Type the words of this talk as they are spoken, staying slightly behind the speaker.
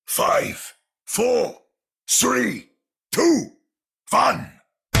5, 4, 3, 2, 1.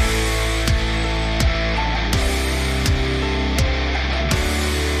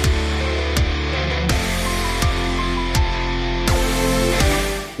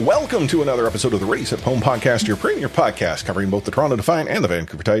 Welcome to another episode of the Race at Home Podcast, your premier podcast covering both the Toronto Defiant and the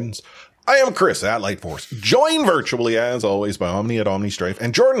Vancouver Titans. I am Chris at Lightforce, joined virtually as always by Omni at OmniStrife,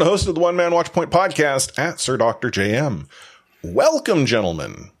 and Jordan, the host of the One Man Watch Point podcast at Sir Dr. JM. Welcome,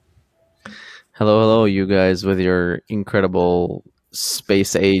 gentlemen. Hello, you guys with your incredible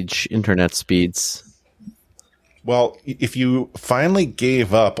space age internet speeds. Well, if you finally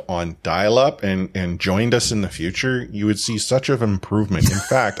gave up on dial-up and joined us in the future, you would see such an improvement. In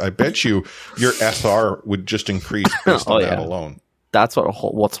fact, I bet you your SR would just increase based on that alone. That's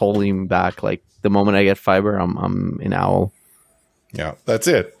what's holding me back. Like the moment I get fiber, I'm in Owl. Yeah, that's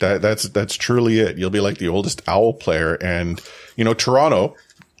it. That's truly it. You'll be like the oldest Owl player, and you know Toronto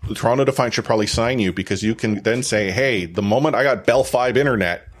Defiant should probably sign you because you can then say, "Hey, the moment I got Bell 5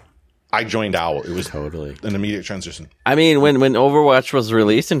 internet, I joined Owl." It was totally an immediate transition. I mean, when Overwatch was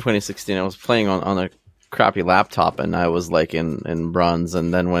released in 2016, I was playing on a crappy laptop, and I was like in bronze.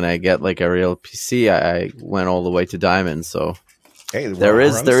 And then when I get like a real PC, I went all the way to diamond. So hey, there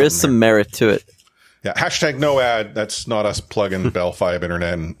is some merit to it. Yeah, hashtag no ad. That's not us plugging Bell 5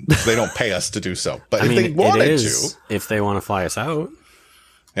 internet, and they don't pay us to do so. But if they wanted to, if they want to fly us out,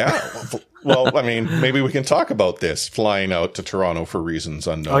 yeah. Well, I mean, maybe we can talk about this flying out to Toronto for reasons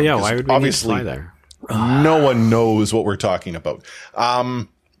unknown. Oh yeah, why would we obviously need to fly there? No one knows what we're talking about.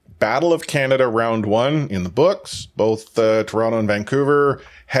 Battle of Canada round 1 in the books. Both Toronto and Vancouver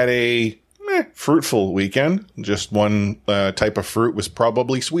had a fruitful weekend. Just one type of fruit was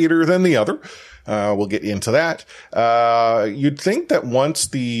probably sweeter than the other. We'll get into that. You'd think that once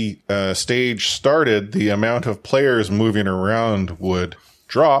the stage started, the amount of players moving around would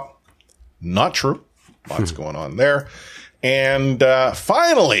drop. Not true. Lots going on there. And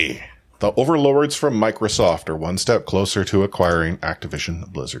finally, the overlords from Microsoft are one step closer to acquiring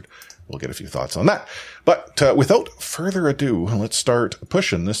Activision Blizzard. We'll get a few thoughts on that. But without further ado, let's start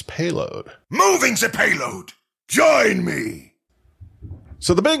pushing this payload. Moving the payload! Join me!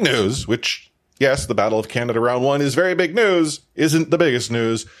 So the big news, which, yes, the Battle of Canada round 1 is very big news, isn't the biggest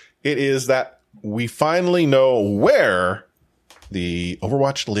news. It is that we finally know where the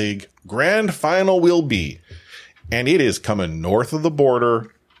Overwatch League Grand Final will be. And it is coming north of the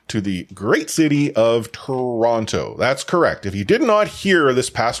border to the great city of Toronto. That's correct. If you did not hear this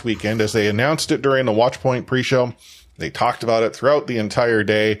past weekend, as they announced it during the Watchpoint pre-show, they talked about it throughout the entire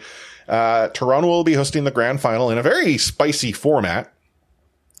day. Toronto will be hosting the Grand Final in a very spicy format.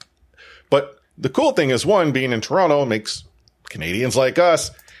 But the cool thing is, one, being in Toronto makes Canadians like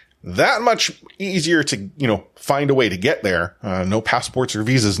us that much easier to, find a way to get there. No passports or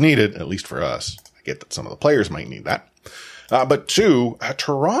visas needed, at least for us. I get that some of the players might need that. But two,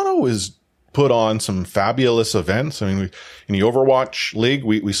 Toronto has put on some fabulous events. I mean, in the Overwatch League,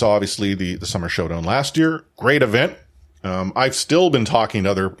 we saw obviously the Summer Showdown last year. Great event. I've still been talking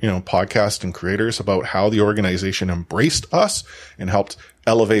to other, podcast and creators about how the organization embraced us and helped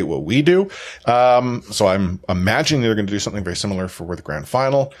elevate what we do. So I'm imagining they're going to do something very similar for the Grand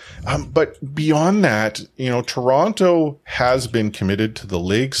Final. But beyond that, Toronto has been committed to the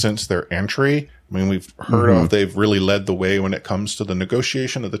league since their entry. I mean, we've heard of they've really led the way when it comes to the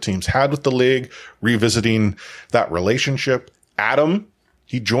negotiation that the teams had with the league, revisiting that relationship. Adam,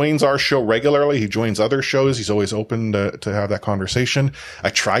 he joins our show regularly. He joins other shows. He's always open to have that conversation.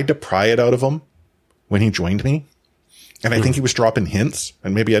 I tried to pry it out of him when he joined me. And I think he was dropping hints,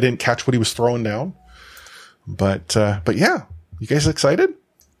 and maybe I didn't catch what he was throwing down. But yeah, you guys excited?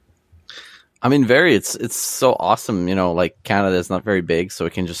 I mean, it's so awesome. Like Canada is not very big, so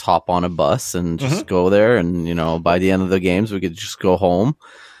we can just hop on a bus and just go there. And, by the end of the games, we could just go home.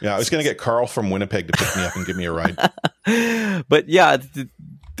 Yeah, I was going to get Carl from Winnipeg to pick me up and give me a ride. But yeah,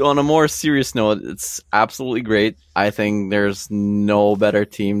 on a more serious note, it's absolutely great. I think there's no better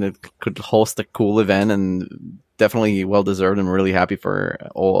team that could host a cool event, and definitely well deserved. I'm really happy for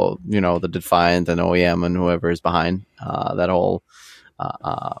all, the Defiant and OEM and whoever is behind that whole,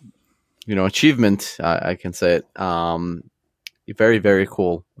 achievement. I can say it. Very, very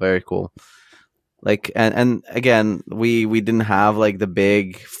cool. Very cool. Like, and again, we didn't have like the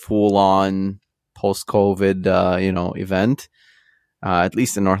big full on post-COVID, event, at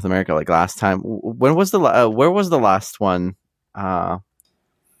least in North America, like last time. When was where was the last one?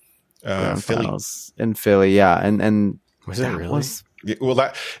 Philly. In Philly, yeah. And was it really? Well,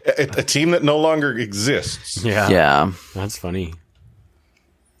 that a team that no longer exists. Yeah. That's funny.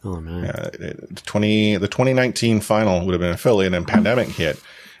 Oh man. The 2019 final would have been in Philly, and then pandemic hit.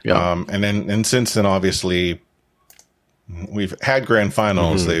 Yeah. And since then, obviously, we've had grand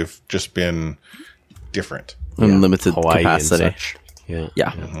finals. They've just been different. In limited Hawaii capacity. and such. Yeah.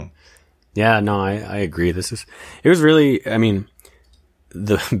 Yeah. Yeah, no, I agree. It was really, I mean,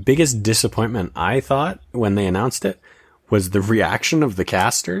 the biggest disappointment I thought when they announced it was the reaction of the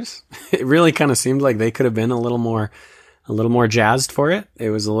casters. It really kind of seemed like they could have been a little more jazzed for it. It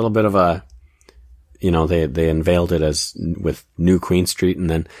was a little bit of a, they unveiled it as with New Queen Street, and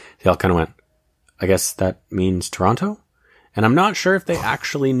then they all kind of went, I guess that means Toronto? And I'm not sure if they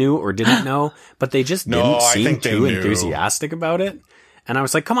actually knew or didn't know, but they just didn't seem too enthusiastic about it. And I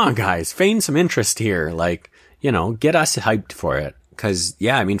was like, come on, guys, feign some interest here. Like, get us hyped for it. Because,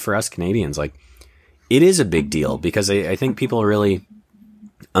 yeah, I mean, for us Canadians, like, it is a big deal because I think people really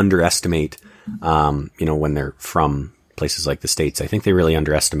underestimate, when they're from places like the States. I think they really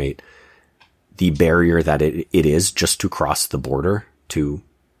underestimate the barrier that it is just to cross the border to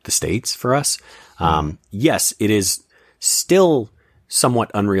the States for us. Yes, it is still somewhat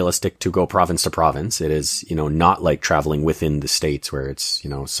unrealistic to go province to province. It is, not like traveling within the States where it's,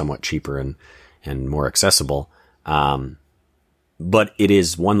 somewhat cheaper and more accessible. But it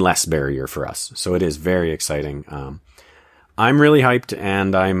is one less barrier for us. So it is very exciting. I'm really hyped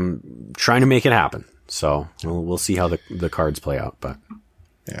and I'm trying to make it happen. So we'll see how the cards play out, but.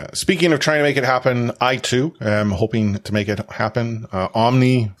 Yeah. Speaking of trying to make it happen, I too am hoping to make it happen.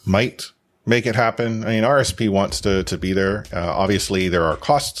 Omni might make it happen. I mean, RSP wants to be there. Obviously there are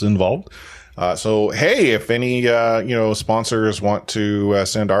costs involved. So, hey, if any, sponsors want to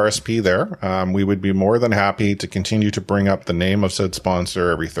send RSP there, we would be more than happy to continue to bring up the name of said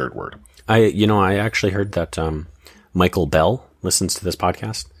sponsor every third word. I actually heard that, Michael Bell listens to this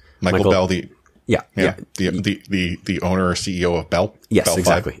podcast. Michael Bell, the owner or CEO of Bell. Yes, Bell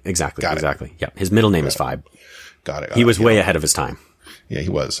exactly. Fibe. Exactly. Yeah. His middle name is Fibe. Got it. He was way ahead of his time. Yeah, he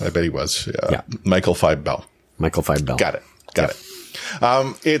was. I bet he was. Yeah. Michael Fibe Bell. Michael Fibe Bell. Got it.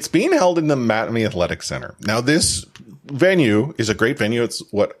 It's being held in the Mattamy Athletic Center. Now, this venue is a great venue. It's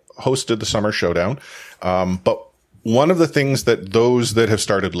what hosted the Summer Showdown. But one of the things that those that have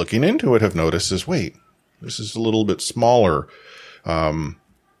started looking into it have noticed is, wait, this is a little bit smaller.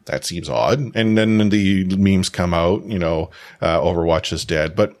 That seems odd. And then the memes come out, Overwatch is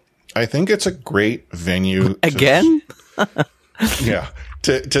dead. But I think it's a great venue. Again?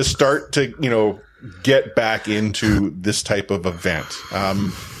 To start to, get back into this type of event.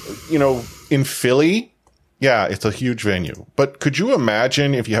 In Philly, yeah, it's a huge venue. But could you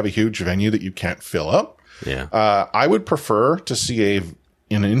imagine if you have a huge venue that you can't fill up? Yeah. I would prefer to see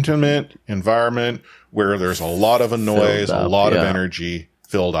an intimate environment where there's a lot of noise, a lot of energy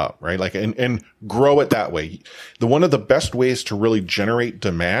filled up, right? Like, and grow it that way. One of the best ways to really generate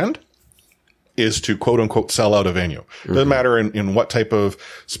demand is to quote unquote sell out a venue. Doesn't matter in what type of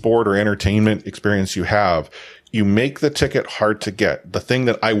sport or entertainment experience you have. You make the ticket hard to get, the thing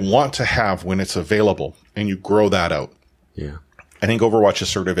that I want to have when it's available, and you grow that out. Yeah. I think Overwatch is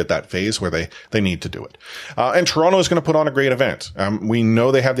sort of at that phase where they need to do it. And Toronto is going to put on a great event. We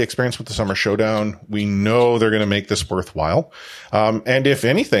know they have the experience with the Summer Showdown. We know they're going to make this worthwhile. And if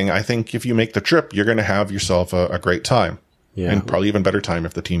anything, I think if you make the trip, you're going to have yourself a great time. Yeah. And probably even better time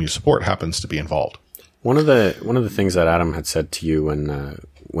if the team you support happens to be involved. One of the things that Adam had said to you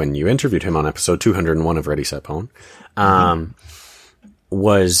when you interviewed him on episode 201 of Ready Set Pwn,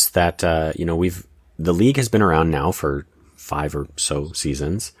 was that the league has been around now for 5 or so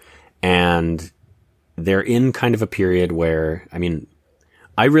seasons, and they're in kind of a period where, I mean,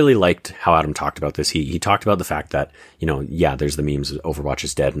 I really liked how Adam talked about this. He talked about the fact that, there's the memes, Overwatch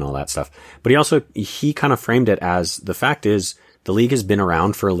is dead and all that stuff. But he kind of framed it as, the fact is, the league has been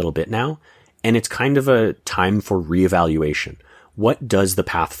around for a little bit now, and it's kind of a time for reevaluation. What does the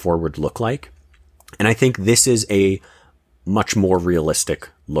path forward look like? And I think this is a much more realistic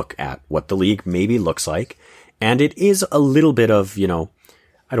look at what the league maybe looks like. And it is a little bit of,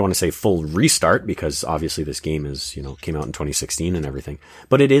 I don't want to say full restart, because obviously this game is, came out in 2016 and everything,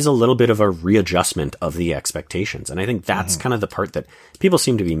 but it is a little bit of a readjustment of the expectations. And I think that's kind of the part that people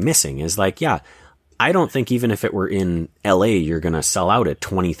seem to be missing, is like, yeah, I don't think even if it were in LA, you're going to sell out a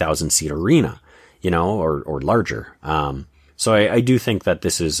 20,000 seat arena, or larger. So I do think that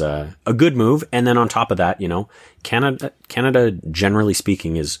this is a good move. And then on top of that, Canada, generally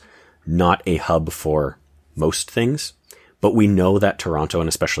speaking, is not a hub for most things. But we know that Toronto, and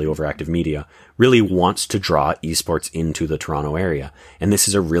especially Overactive Media, really wants to draw esports into the Toronto area. And this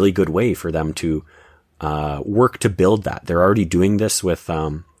is a really good way for them to work to build that. They're already doing this with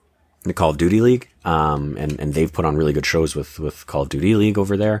the Call of Duty League, and they've put on really good shows with Call of Duty League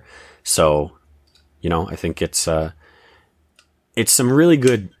over there. So, I think it's it's some really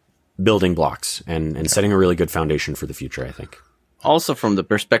good building blocks and setting a really good foundation for the future, I think. Also, from the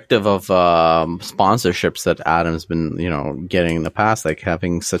perspective of sponsorships that Adam's been, getting in the past, like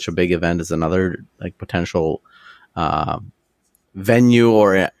having such a big event is another like potential venue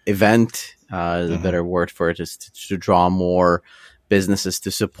or event. The better word for it is to draw more businesses to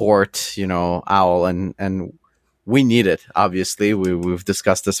support, OWL, and we need it. Obviously, we've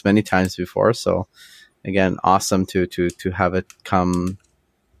discussed this many times before. So, again, awesome to have it come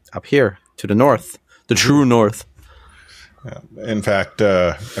up here to the north, the true north. Yeah. In fact,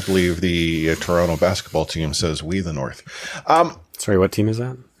 I believe the Toronto basketball team says "We the North." Sorry, what team is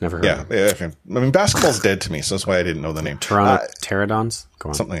that? Never heard of it. Yeah. I mean, basketball's dead to me, so that's why I didn't know the name. Toronto Pterodons? Go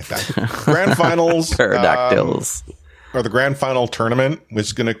on. Something like that. Grand Finals. Pterodactyls. Or the Grand Final tournament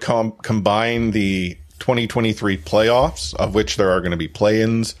was going to combine the 2023 playoffs, of which there are going to be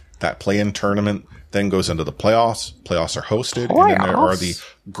play-ins. That play-in tournament then goes into the playoffs. Playoffs are hosted. And then there are the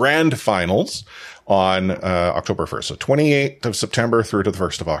Grand Finals on October 1st. So 28th of September through to the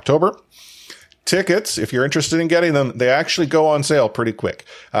 1st of October. Tickets, if you're interested in getting them, they actually go on sale pretty quick.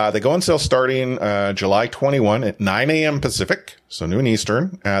 They go on sale starting July 21 at 9 a.m. Pacific, so noon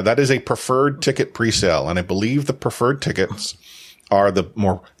Eastern. That is a preferred ticket presale, and I believe the preferred tickets are the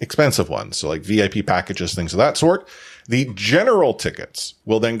more expensive ones, so like VIP packages, things of that sort. The general tickets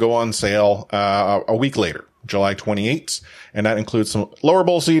will then go on sale a week later, July 28th, and that includes some lower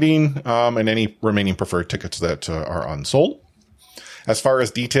bowl seating and any remaining preferred tickets that are unsold. As far as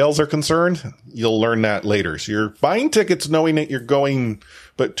details are concerned, you'll learn that later. So you're buying tickets knowing that you're going,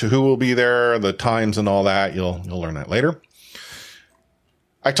 but to who will be there, the times and all that, you'll learn that later.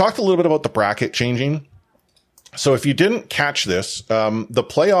 I talked a little bit about the bracket changing. So if you didn't catch this, the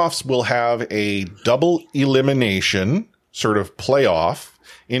playoffs will have a double elimination sort of playoff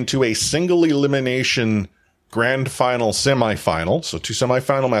into a single elimination grand final semifinal. So 2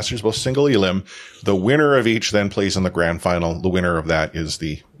 semifinal masters, both single elim. The winner of each then plays in the grand final. The winner of that is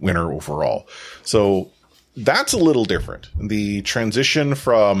the winner overall. So that's a little different. The transition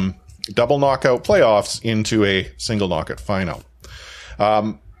from double knockout playoffs into a single knockout final.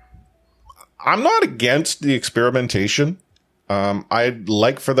 I'm not against the experimentation. I'd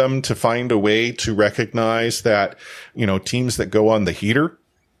like for them to find a way to recognize that, teams that go on the heater,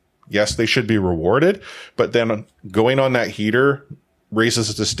 yes, they should be rewarded, but then going on that heater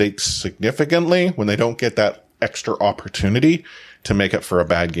raises the stakes significantly when they don't get that extra opportunity to make up for a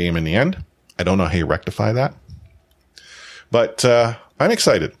bad game in the end. I don't know how you rectify that, but I'm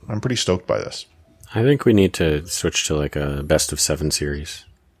excited. I'm pretty stoked by this. I think we need to switch to like a best of 7 series.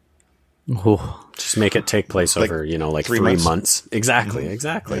 Oh. Just make it take place over, 3 months. Exactly.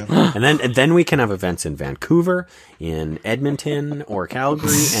 Yeah. And then we can have events in Vancouver, in Edmonton or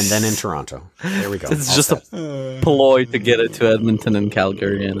Calgary, and then in Toronto. There we go. It's just a ploy to get it to Edmonton and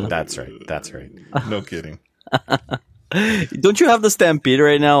Calgary. That's right. No kidding. Don't you have the Stampede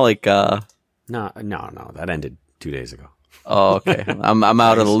right now? No. That ended 2 days ago. Oh, okay. I'm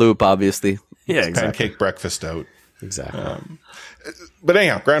out of the loop, obviously. Yeah, exactly. Pancake breakfast out. Exactly. But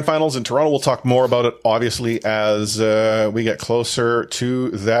anyhow, Grand Finals in Toronto. We'll talk more about it, obviously, as we get closer to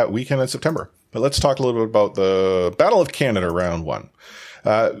that weekend in September. But let's talk a little bit about the Battle of Canada Round 1.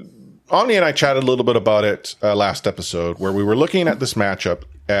 Omni and I chatted a little bit about it last episode, where we were looking at this matchup,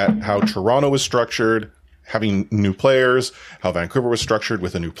 at how Toronto was structured, having new players, how Vancouver was structured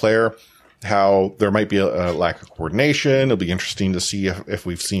with a new player, how there might be a lack of coordination. It'll be interesting to see if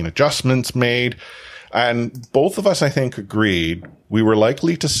we've seen adjustments made. And both of us, I think, agreed we were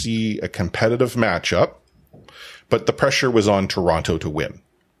likely to see a competitive matchup, but the pressure was on Toronto to win.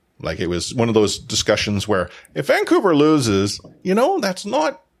 Like, it was one of those discussions where if Vancouver loses, that's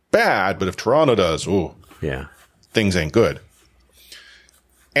not bad, but if Toronto does, things ain't good.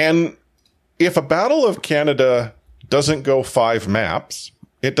 And if a Battle of Canada doesn't go 5 maps,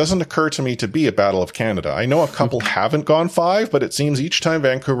 it doesn't occur to me to be a Battle of Canada. I know a couple haven't gone 5, but it seems each time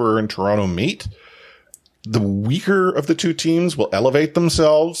Vancouver and Toronto meet, the weaker of the two teams will elevate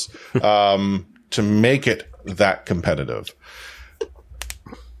themselves to make it that competitive.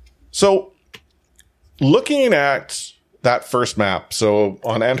 So looking at that first map, so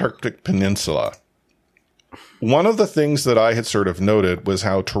on Antarctic Peninsula, one of the things that I had sort of noted was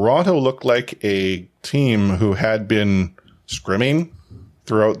how Toronto looked like a team who had been scrimming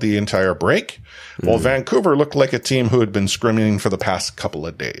throughout the entire break, while Vancouver looked like a team who had been scrimming for the past couple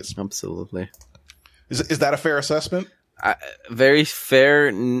of days. Absolutely. Is that a fair assessment? Very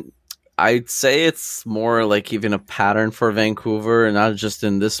fair. I'd say it's more like even a pattern for Vancouver, and not just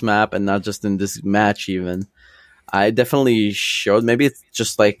in this map and not just in this match even. I definitely showed, maybe it's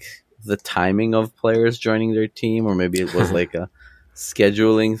just like the timing of players joining their team, or maybe it was like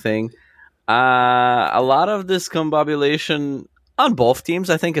scheduling thing. A lot of discombobulation on both teams.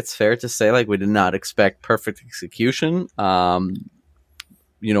 I think it's fair to say, like, we did not expect perfect execution.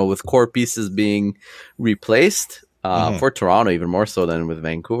 With core pieces being replaced for Toronto, even more so than with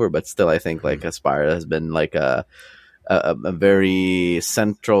Vancouver. But still, I think like Aspire has been like a very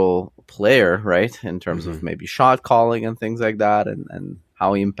central player, right, in terms of maybe shot calling and things like that, and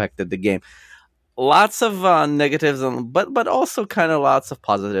how he impacted the game. Lots of negatives, but also kind of lots of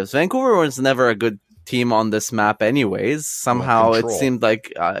positives. Vancouver was never a good team on this map anyways. Somehow it seemed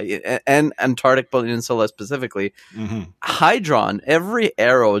like and Antarctic Peninsula specifically, Hydron, every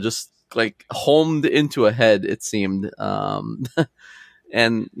arrow just like homed into a head, it seemed.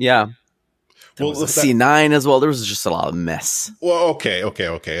 And yeah, there was a C9 as well. There was just a lot of mess. Well, okay.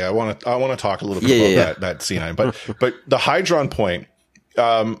 I want to talk a little bit about that C9, but the Hydron point,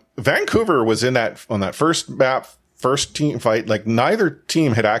 Vancouver was on that first map, first team fight, like neither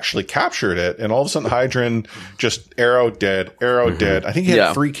team had actually captured it, and all of a sudden Hydron just arrow dead. I think he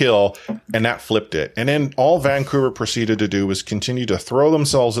had 3 kill, and that flipped it. And then all Vancouver proceeded to do was continue to throw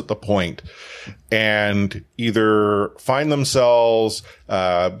themselves at the point and either find themselves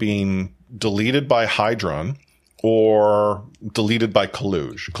being deleted by Hydron or deleted by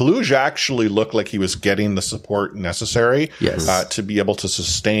Kaluge. Kaluge actually looked like he was getting the support necessary to be able to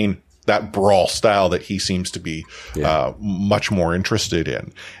sustain that brawl style that he seems to be much more interested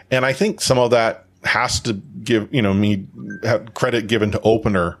in. And I think some of that has to give, me credit given to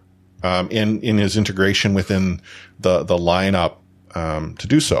Opener in his integration within the lineup to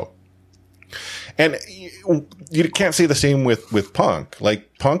do so. And you can't say the same with Punk.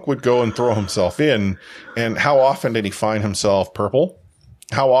 Like, Punk would go and throw himself in, and how often did he find himself purple?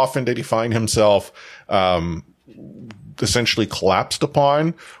 How often did he find himself essentially collapsed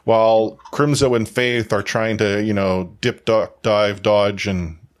upon, while Crimzo and Faith are trying to, dip, duck, dive, dodge,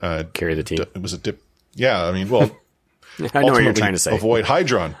 and carry the team? It was a dip. Yeah, I mean, well, I know what you're trying to say. Avoid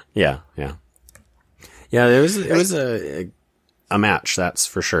Hydron. Yeah. It was a match, that's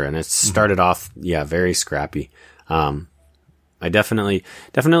for sure, and it started off very scrappy. I definitely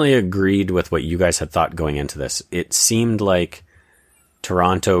agreed with what you guys had thought going into this. It seemed like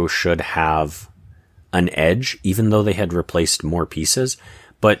Toronto should have an edge, even though they had replaced more pieces.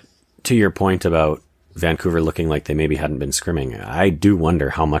 But to your point about Vancouver looking like they maybe hadn't been scrimming, I do wonder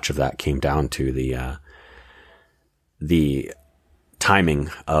how much of that came down to the timing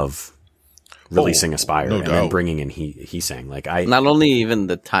of releasing Aspire and then bringing in Heesang. Like, not only even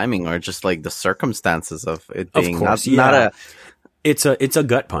the timing, or just like the circumstances of it being not a. It's a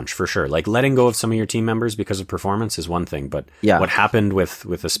gut punch for sure. Like, letting go of some of your team members because of performance is one thing, but what happened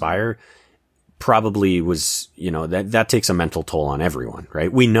with Aspire probably was, that takes a mental toll on everyone,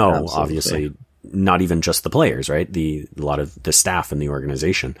 right? We know, obviously, not even just the players, right? A lot of the staff in the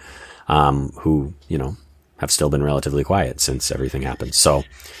organization, who, have still been relatively quiet since everything happened. So,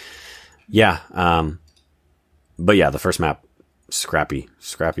 but the first map, scrappy.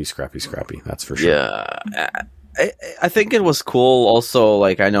 That's for sure. Yeah. I think it was cool also,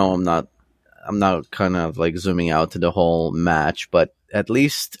 like, I know I'm not kind of like zooming out to the whole match, but at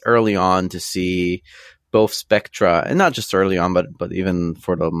least early on to see both Spectra, and not just early on, but even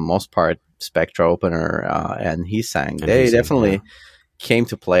for the most part, Spectra, Opener, and Heesang, they definitely came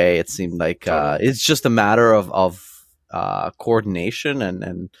to play. It seemed like it's just a matter of coordination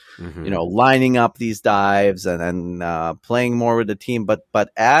and lining up these dives and playing more with the team, but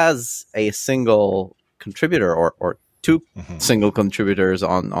as a single contributor or two single contributors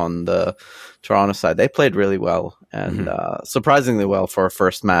on the Toronto side, they played really well and surprisingly well for a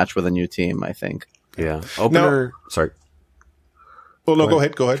first match with a new team, I think. Yeah. Opener. Sorry. Well, no, go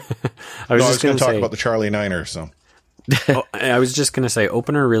ahead. I was just going to talk say, about the Charlie Niner. So I was just going to say,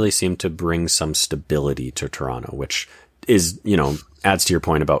 Opener really seemed to bring some stability to Toronto, which is, adds to your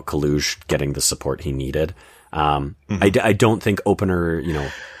point about Kaluge getting the support he needed. I don't think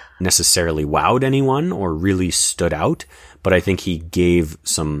Opener, necessarily wowed anyone or really stood out, but I think he gave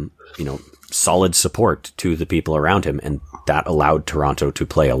some, solid support to the people around him, and that allowed Toronto to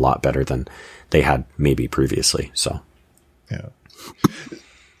play a lot better than they had maybe previously. So, yeah.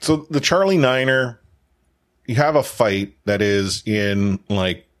 So the Charlie Niner, you have a fight that is in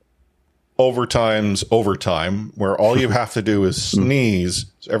like overtime, where all you have to do is sneeze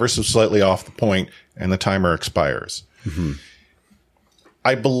ever so slightly off the point and the timer expires.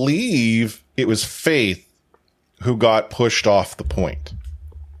 I believe it was Faith who got pushed off the point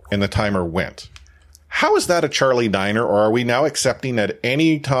and the timer went. How is that a Charlie Niner? Or are we now accepting that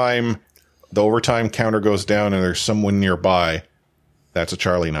any time the overtime counter goes down and there's someone nearby, that's a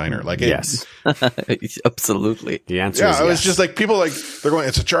Charlie Niner. Like, Yes. Absolutely. The answer yeah, is I was yes. just like, people like, they're going,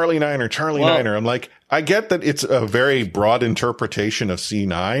 it's a Charlie Niner, Charlie Niner. I'm like, I get that it's a very broad interpretation of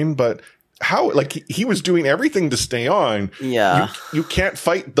C9, but how, like, he was doing everything to stay on. Yeah. You can't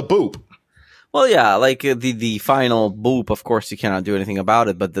fight the boop. Well, yeah, like the final boop, of course, you cannot do anything about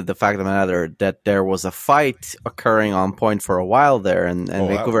it, but the fact of the matter that there was a fight occurring on point for a while there, and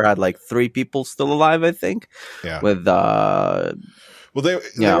Vancouver had like 3 people still alive, I think. Yeah. With, well, they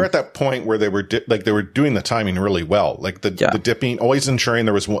were at that point where they were they were doing the timing really well. Like the dipping, always ensuring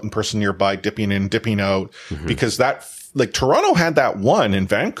there was one person nearby dipping in, dipping out, because that, like, Toronto had that one, and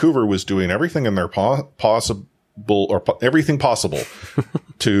Vancouver was doing everything in their everything possible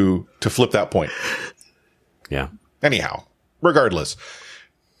to flip that point. Yeah. Anyhow, regardless,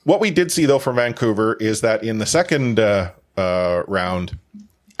 what we did see though from Vancouver is that in the second round,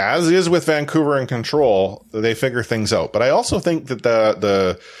 as is with Vancouver in control, they figure things out. But I also think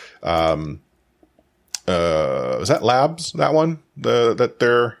that was that Labs, that one,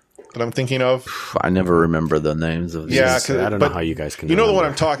 that I'm thinking of? I never remember the names of these. Yeah, I don't know how you guys can. You know remember. the one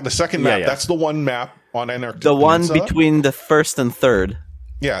I'm talking. The second map. Yeah. That's the one map on Antarctica. The one Peninsula. between the first and third.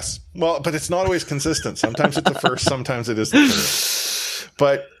 Yes. Well, but it's not always consistent. Sometimes it's the first, sometimes it is the third.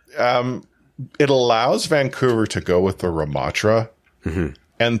 But it allows Vancouver to go with the Ramatra.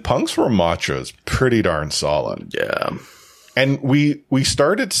 And Punk's Ramatra is pretty darn solid. Yeah. And we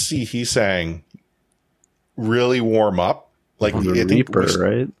started to see Hisang really warm up. Like On the Reaper,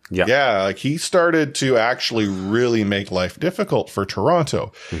 right? Yeah. Yeah, like he started to actually really make life difficult for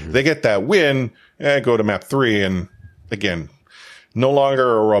Toronto. They get that win, go to map 3, and again, no longer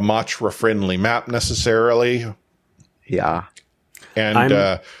a Ramatra friendly map necessarily. Yeah.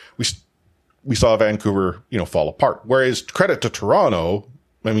 And we saw Vancouver, fall apart. Whereas credit to Toronto,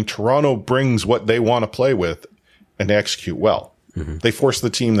 I mean, Toronto brings what they want to play with and they execute well. They force the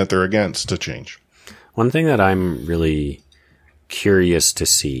team that they're against to change. One thing that I'm really curious to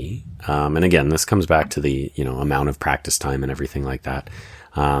see, and again, this comes back to the amount of practice time and everything like that.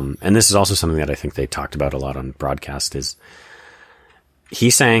 And this is also something that I think they talked about a lot on broadcast. Is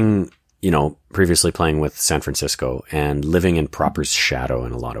Hisang, previously playing with San Francisco and living in Proper's shadow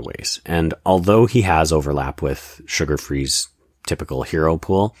in a lot of ways. And although he has overlap with Sugar Free's typical hero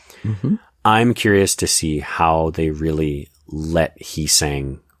pool, I'm curious to see how they really let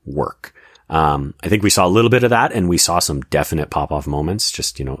Hisang work. I think we saw a little bit of that, and we saw some definite pop-off moments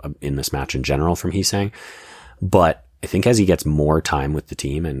just, in this match in general from Hisang. But I think as he gets more time with the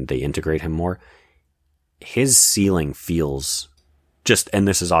team and they integrate him more, his ceiling feels just, and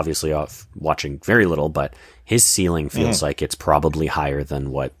this is obviously off watching very little, but his ceiling feels like it's probably higher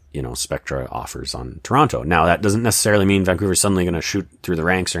than what, Spectra offers on Toronto. Now, that doesn't necessarily mean Vancouver's suddenly going to shoot through the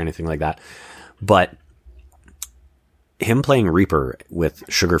ranks or anything like that, but him playing Reaper with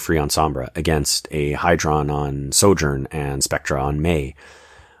Sugar Free on Sombra against a Hydron on Sojourn and Spectra on May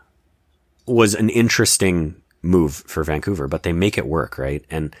was an interesting move for Vancouver, but they make it work, right?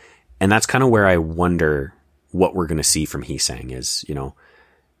 And that's kind of where I wonder what we're going to see from Hisang is,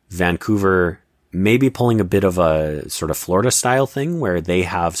 Vancouver maybe pulling a bit of a sort of Florida style thing where they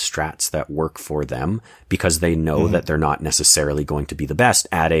have strats that work for them because they know that they're not necessarily going to be the best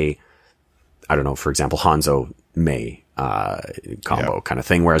at a, I don't know, for example, Hanzo May combo kind of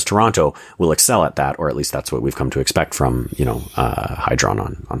thing, whereas Toronto will excel at that, or at least that's what we've come to expect from, Hydron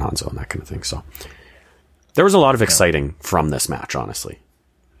on Hanzo and that kind of thing. So there was a lot of exciting from this match, honestly.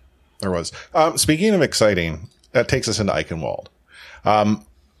 There was. Speaking of exciting, that takes us into Eichenwald.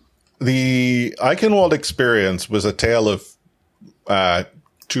 The Eichenwald experience was a tale of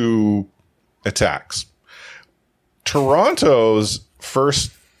 2 attacks. Toronto's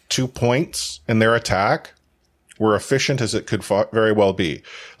first 2 points in their attack were efficient as it could very well be.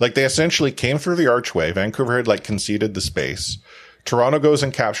 Like, they essentially came through the archway. Vancouver had conceded the space. Toronto goes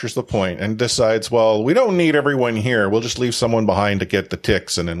and captures the point and decides, well, we don't need everyone here. We'll just leave someone behind to get the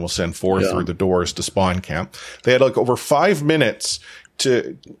ticks, and then we'll send 4 through the doors to spawn camp. They had over 5 minutes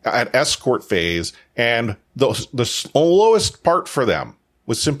at escort phase, and the slowest part for them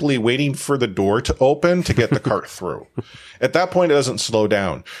was simply waiting for the door to open to get the cart through. At that point, it doesn't slow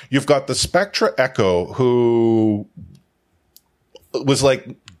down. You've got the Spectra Echo, who was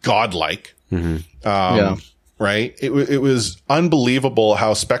godlike. Right? It was unbelievable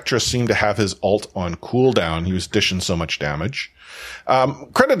how Spectra seemed to have his ult on cooldown. He was dishing so much damage.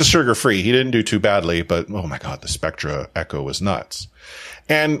 Credit to Sugar Free. He didn't do too badly, but oh my God, the Spectra Echo was nuts.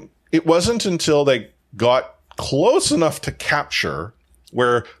 And it wasn't until they got close enough to capture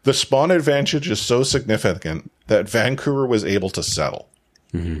where the spawn advantage is so significant that Vancouver was able to settle.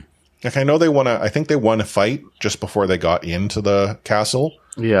 Like, I know they won I think they won a fight just before they got into the castle.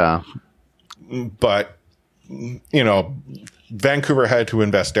 Yeah. But, you know, Vancouver had to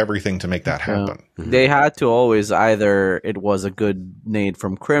invest everything to make that happen. Yeah. They had to always either it was a good nade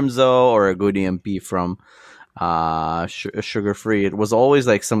from Crimzo or a good EMP from Sugar Free. It was always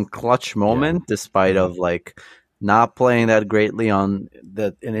like some clutch moment, despite of like not playing that greatly on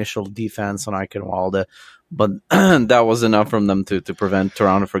the initial defense on Eichenwalde. But that was enough from them to prevent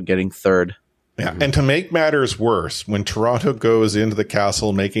Toronto from getting third. Yeah, and to make matters worse, when Toronto goes into the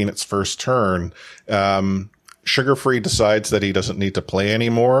castle making its first turn, Sugar Free decides that he doesn't need to play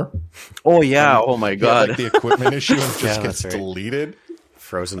anymore. Oh yeah! Oh my god! Like the equipment issue and just gets deleted.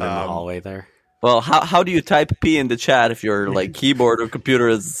 Frozen in the hallway there. Well, how do you type P in the chat if your like keyboard or computer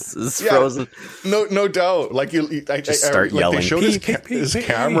is frozen? No doubt. Like just start yelling. They showed his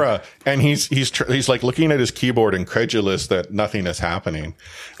camera, and he's like looking at his keyboard, incredulous that nothing is happening.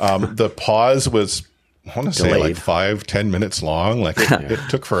 The pause was, I want to say, like 5-10 minutes long. Like it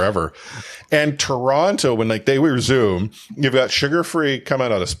took forever. And Toronto, when like they resume, you've got Sugar Free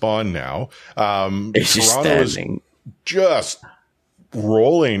coming out of spawn now. Toronto is just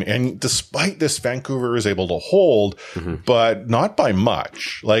rolling, and despite this, Vancouver is able to hold, but not by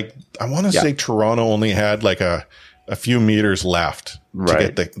much. Like, I want to say Toronto only had like a few meters left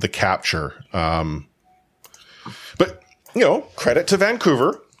to get the capture. But, you know, credit to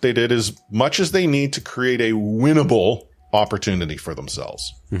Vancouver. They did as much as they need to create a winnable opportunity for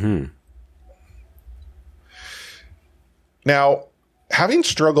themselves. Now, having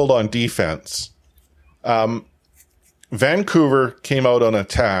struggled on defense, Vancouver came out on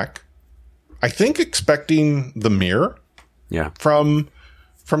attack, I think expecting the mirror from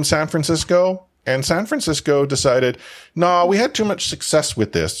San Francisco. And San Francisco decided, no, we had too much success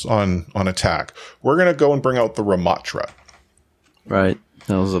with this on attack. We're going to go and bring out the Ramatra. Right.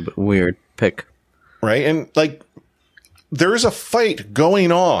 That was a bit weird pick. Right. And like, there's a fight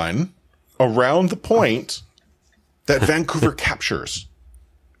going on around the point that Vancouver captures.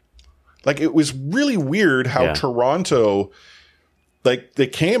 Like, it was really weird how Toronto, like, they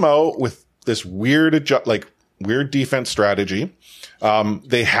came out with this weird defense strategy.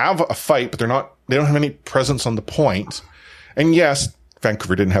 They have a fight, but they don't have any presence on the point. And yes,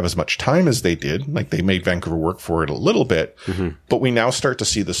 Vancouver didn't have as much time as they did. Like, they made Vancouver work for it a little bit, but we now start to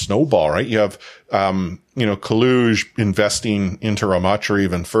see the snowball, right? You have, Kaluge investing into Ramatra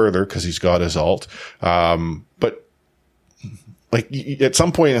even further because he's got his ult. But like, at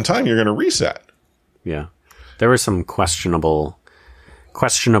some point in time, you're going to reset. Yeah. There were some questionable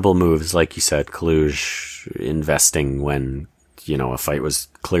moves, like you said, Kaluge investing when, you know, a fight was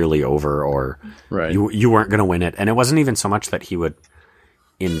clearly over, or you weren't going to win it. And it wasn't even so much that he would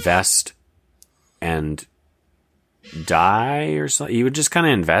invest and die or something. He would just kind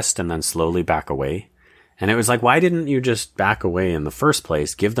of invest and then slowly back away. And it was like, why didn't you just back away in the first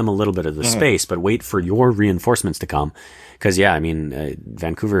place? Give them a little bit of the space, but wait for your reinforcements to come. Because,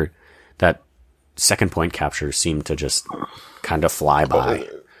 Vancouver, that second point capture seemed to just kind of fly by.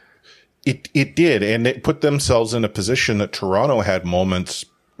 It did, and it put themselves in a position that Toronto had moments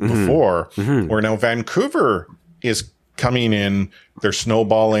before, where now Vancouver is coming in, they're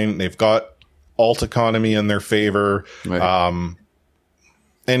snowballing, they've got alt economy in their favor,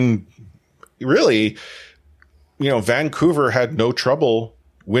 and really, you know, Vancouver had no trouble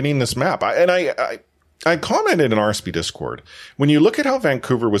winning this map. I commented in RSP Discord, when you look at how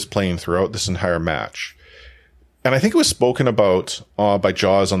Vancouver was playing throughout this entire match, and I think it was spoken about by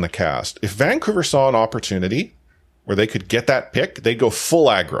Jaws on the cast, if Vancouver saw an opportunity where they could get that pick, they'd go full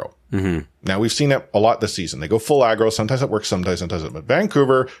aggro. Now, we've seen that a lot this season. They go full aggro. Sometimes it works, sometimes it doesn't. But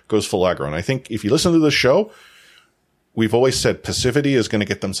Vancouver goes full aggro. And I think if you listen to the show, we've always said passivity is going to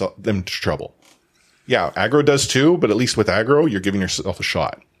get them into trouble. Yeah, aggro does too, but at least with aggro, you're giving yourself a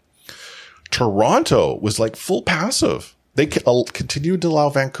shot. Toronto was like full passive. They continued to allow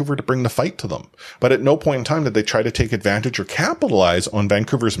Vancouver to bring the fight to them. But at no point in time did they try to take advantage or capitalize on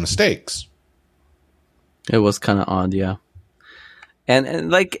Vancouver's mistakes. It was kind of odd, yeah. And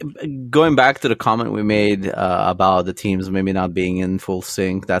like, going back to the comment we made about the teams maybe not being in full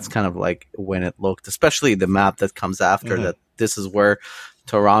sync, that's kind of like when it looked, especially the map that comes after, that this is where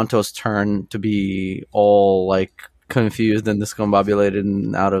Toronto's turn to be all like confused and discombobulated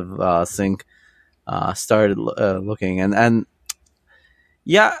and out of sync started looking. And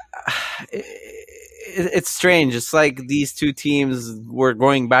yeah, it's strange. It's like these two teams were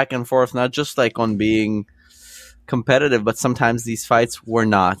going back and forth, not just like on being competitive, but sometimes these fights were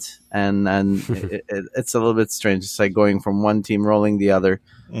not, and it's a little bit strange. It's like going from one team rolling the other.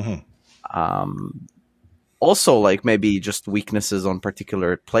 also like maybe just weaknesses on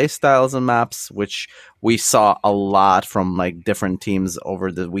particular play styles and maps, which we saw a lot from like different teams over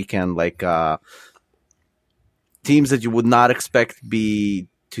the weekend, like teams that you would not expect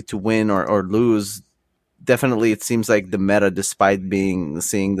to win or lose. Definitely, it seems like the meta, despite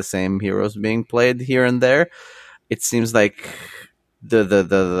seeing the same heroes being played here and there, it seems like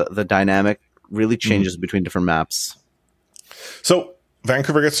the dynamic really changes between different maps. So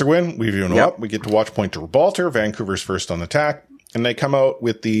Vancouver gets their win. We've even up. We get to watch point to Gibraltar. Vancouver's first on attack, and they come out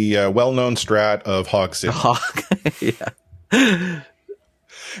with the well-known strat of Hog City. Yeah.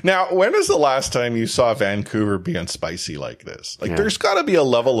 Now, when was the last time you saw Vancouver being spicy like this? Like, there's got to be a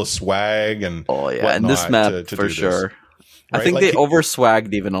level of swag and and this map to for sure. Right? I think they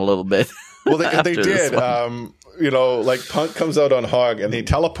over-swagged even a little bit. Well, they did. Like Punt comes out on Hog and they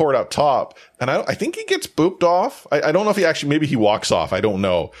teleport up top, and I think he gets booped off. I don't know if maybe he walks off. I don't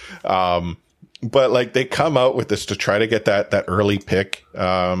know. But like they come out with this to try to get that early pick.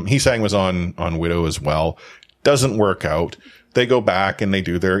 He-Sang was on Widow as well. Doesn't work out. They go back and they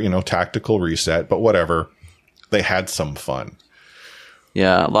do their, tactical reset, but whatever. They had some fun.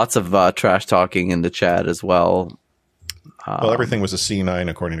 Yeah, lots of trash talking in the chat as well. Well, everything was a C9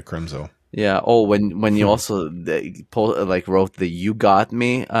 according to Crimzo. Yeah. Oh, when you also wrote the "You got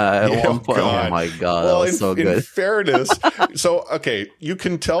me" at one point. God. Oh my god, that was so good. In fairness, so okay, you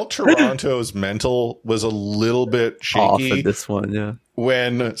can tell Toronto's mental was a little bit shaky off at this one. Yeah.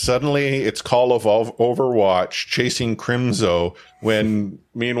 When suddenly it's Call of Overwatch chasing Crimzo, when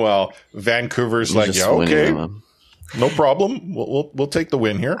meanwhile Vancouver's like, yeah, okay, no problem, we'll take the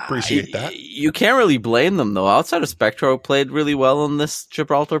win here. Appreciate that. You can't really blame them though. Outside of Spectro, played really well on this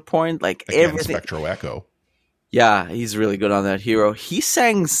Gibraltar point. Like again, everything. Spectro Echo. Yeah, he's really good on that hero. He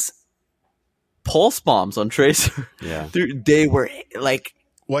sang pulse bombs on Tracer. Yeah, they were like.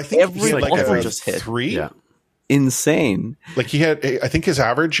 Well, I think every like just hit 3. Yeah. Insane. Like he had, I think his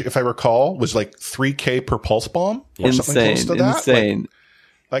average, if I recall, was like 3K per pulse bomb or something close to that. Insane.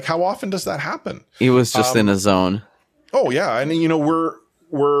 Like how often does that happen? He was just in a zone. Oh yeah, and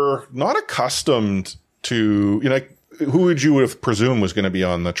we're not accustomed to who would you have presumed was going to be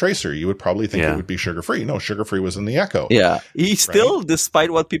on the Tracer? You would probably think it would be Sugar Free. No, Sugar Free was in the Echo. Yeah, he still,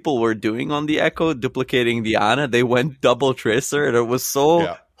 despite what people were doing on the Echo, duplicating the Ana, they went double Tracer, and it was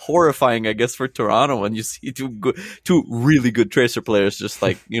so horrifying, I guess, for Toronto when you see two really good Tracer players just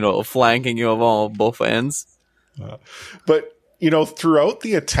like flanking you on both ends. But throughout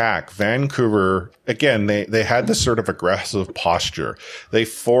the attack, Vancouver, again, they had this sort of aggressive posture. They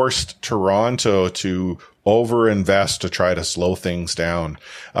forced Toronto to overinvest to try to slow things down.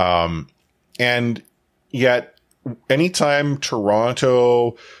 And yet, anytime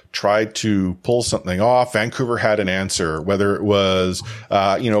Toronto tried to pull something off, Vancouver had an answer, whether it was,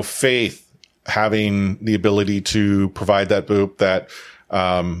 Faith having the ability to provide that boop that,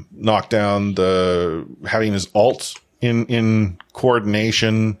 knocked down having his ult in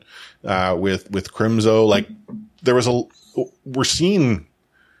coordination, with Crimzo. Like we're seeing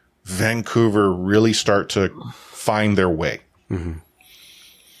Vancouver really start to find their way. Mm-hmm.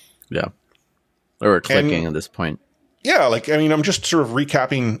 Yeah. They were clicking at this point. Yeah. I'm just sort of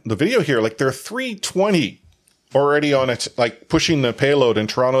recapping the video here. Like they're 320 already on it, like pushing the payload, and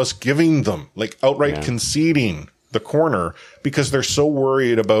Toronto's giving them outright conceding the corner because they're so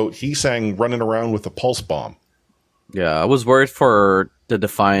worried about He-Sang running around with a pulse bomb. Yeah, I was worried for the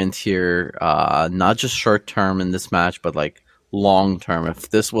Defiant here, not just short term in this match, but long term. If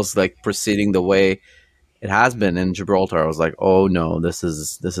this was proceeding the way it has been in Gibraltar, I was like, oh no, this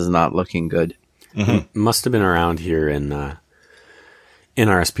is not looking good. Mm-hmm. Must have been around here in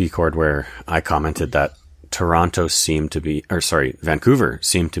RSP Cord where I commented that Vancouver seemed to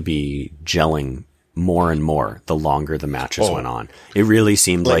be gelling more and more the longer the matches went on. It really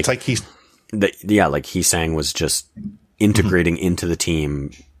seemed like He-Sang was just integrating into the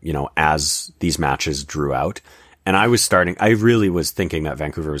team, as these matches drew out. And I really was thinking that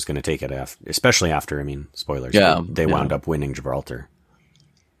Vancouver was going to take it, especially after, spoilers. Yeah, they wound up winning Gibraltar.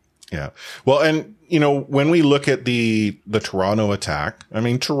 Yeah. Well, and, when we look at the Toronto attack,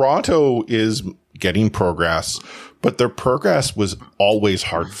 Toronto is getting progress, but their progress was always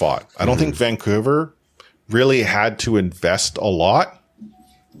hard fought. I don't think Vancouver really had to invest a lot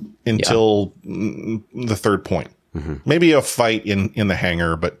until the third point. Mm-hmm. Maybe a fight in the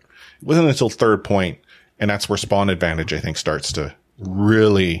hangar, but it wasn't until third point, and that's where spawn advantage, I think, starts to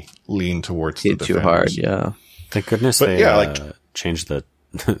really lean towards the defenders. Too hard, yeah. Thank goodness they changed the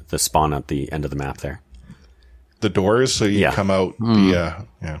spawn at the end of the map there. The doors, so you come out a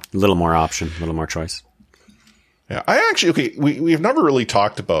little more option, a little more choice. Yeah, I actually, we've never really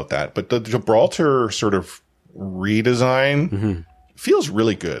talked about that, but the Gibraltar sort of redesign feels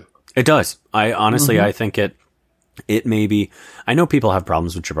really good. It does. I honestly, I think it may be, I know people have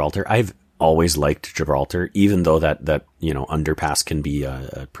problems with Gibraltar. I've always liked Gibraltar, even though that underpass can be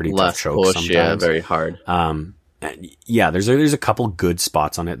a pretty tough choke push, sometimes. yeah, very hard. Yeah, there's a couple good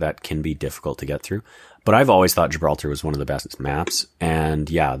spots on it that can be difficult to get through. But I've always thought Gibraltar was one of the best maps. And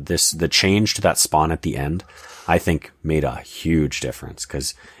yeah, the change to that spawn at the end, I think made a huge difference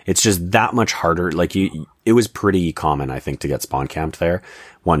because it's just that much harder. Like it was pretty common, I think, to get spawn camped there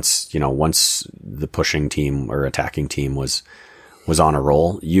once the pushing team or attacking team was on a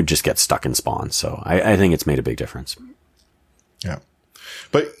roll, you'd just get stuck in spawn. So I think it's made a big difference. Yeah.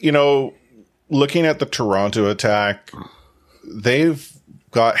 But, looking at the Toronto attack, they've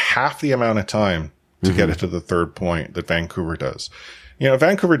got half the amount of time to get it to the third point that Vancouver does.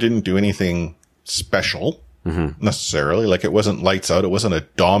 Vancouver didn't do anything special necessarily. Like it wasn't lights out. It wasn't a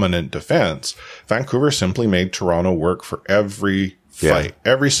dominant defense. Vancouver simply made Toronto work for every fight.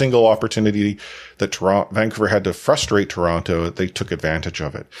 Every single opportunity that Vancouver had to frustrate Toronto, they took advantage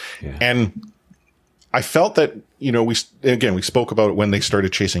of it. Yeah. And I felt that, we spoke about it when they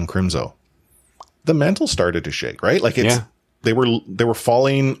started chasing Crimzo. The mental started to shake, right? Like they were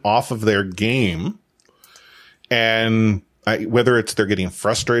falling off of their game. And whether it's they're getting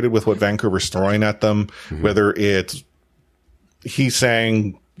frustrated with what Vancouver's throwing at them, whether it's he's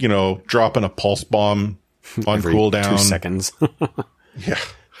saying, dropping a pulse bomb on every cooldown. 2 seconds.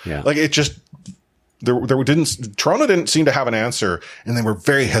 Yeah. Like it just, Toronto didn't seem to have an answer and they were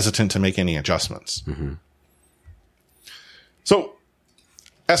very hesitant to make any adjustments. So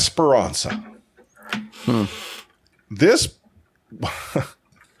Esperanza. This,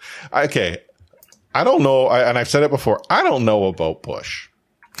 okay. I don't know. And I've said it before. I don't know about Bush.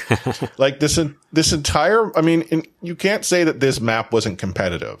 Like this entire, you can't say that this map wasn't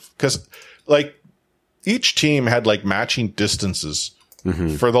competitive because like each team had like matching distances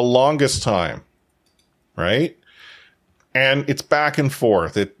for the longest time. Right. And it's back and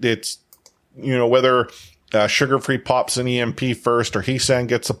forth. It's, whether Sugar Free pops an EMP first or Hesan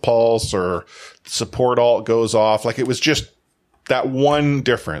gets a pulse or support alt goes off. Like it was just that one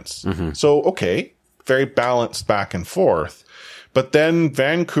difference. So, okay. Very balanced back and forth. But then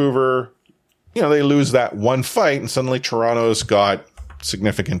Vancouver, they lose that one fight and suddenly Toronto's got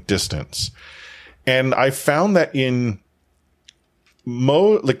significant distance. And I found that in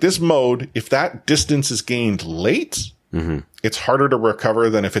this mode, if that distance is gained late, it's harder to recover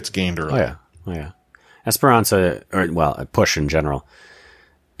than if it's gained early. Oh yeah. Esperanza, a push in general,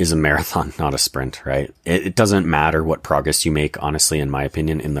 is a marathon, not a sprint, right? It doesn't matter what progress you make, honestly, in my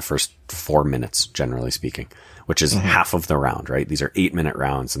opinion, in the first 4 minutes, generally speaking, which is half of the round, right? These are 8-minute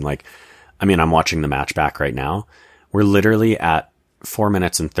rounds. And I'm watching the match back right now. We're literally at 4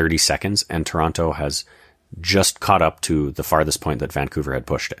 minutes and 30 seconds, and Toronto has just caught up to the farthest point that Vancouver had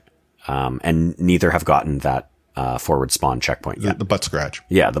pushed it. And neither have gotten that forward spawn checkpoint yet. The butt scratch.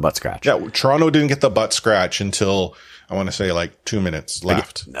 Yeah, the butt scratch. Yeah, Toronto didn't get the butt scratch until, I want to say, like 2 minutes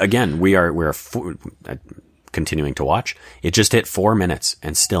left. Again, we're continuing to watch. It just hit 4 minutes,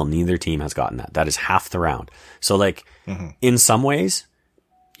 and still neither team has gotten that. That is half the round. So, in some ways,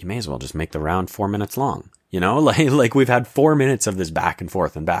 you may as well just make the round 4 minutes long. Like we've had 4 minutes of this back and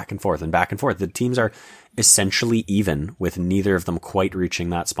forth and back and forth and back and forth. The teams are essentially even with neither of them quite reaching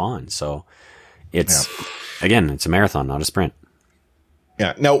that spawn. So it's, again, it's a marathon, not a sprint.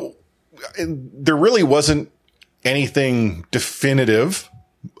 Yeah. Now, there really wasn't anything definitive,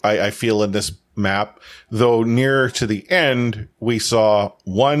 I feel, in this map, though near to the end, we saw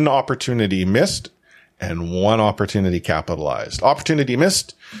one opportunity missed and one opportunity capitalized. Opportunity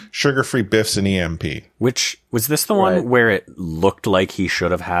missed, sugar-free biffs and EMP. Which, was this the one where it looked like he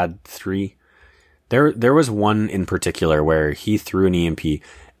should have had 3? There was one in particular where he threw an EMP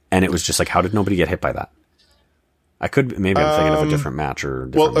and it was just like, how did nobody get hit by that? I'm thinking of a different match or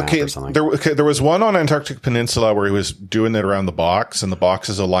map or something. There was one on Antarctic Peninsula where he was doing it around the box, and the box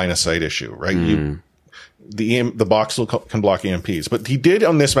is a line of sight issue, right? The box can block EMPs, but he did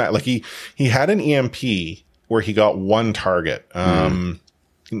on this map, like he had an EMP where he got one target,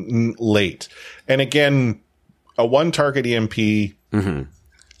 late. And again, a one target EMP,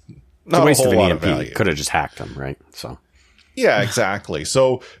 not a waste of an EMP. Could have just hacked him, right? So, yeah, exactly.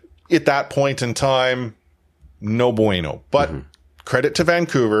 So at that point in time, no bueno. But credit to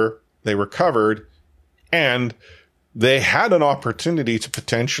Vancouver, they recovered, and they had an opportunity to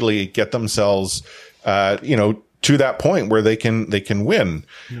potentially get themselves, to that point where they can win.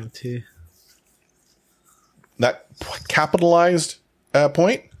 That capitalized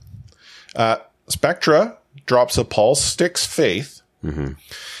point, Spectra drops a pulse, sticks Faith,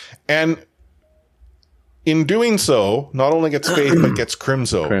 and in doing so, not only gets Faith, but gets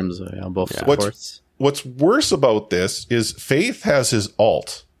Crimzo. Crimson, yeah, both What's, supports. what's worse about this is Faith has his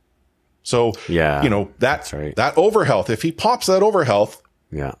alt. So, Yeah, that that's right. that overhealth, if he pops that overhealth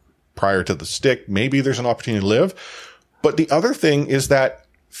Yeah. prior to the stick, maybe there's an opportunity to live. But the other thing is that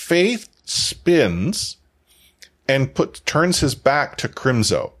Faith spins and turns his back to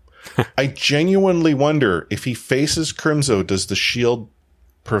Crimzo. I genuinely wonder if he faces Crimzo, does the shield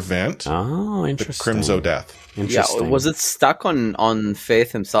prevent Oh, the interesting. Crimzo death? Yeah, Interesting. was it stuck on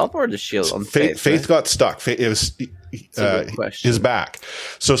Faith himself or the shield on Faith? Faith right? got stuck. It was a good question. his back.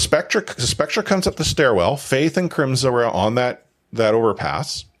 So Spectra comes up the stairwell. Faith and Crimzo are on that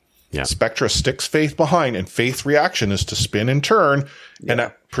overpass. Yeah. Spectra sticks Faith behind, and Faith's reaction is to spin and turn, and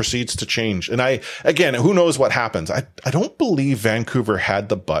that proceeds to change. And again, who knows what happens? I don't believe Vancouver had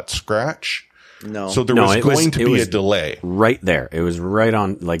the butt scratch. No. So there was going to be a delay. Right there. It was right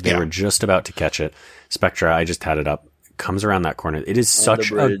on, like they Yeah. were just about to catch it. Spectra, I just had it up, comes around that corner. It is such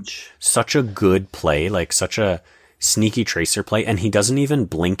a good play, like such a sneaky tracer play, and he doesn't even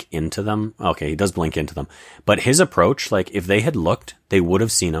blink into them. Okay, he does blink into them. But his approach, like if they had looked, they would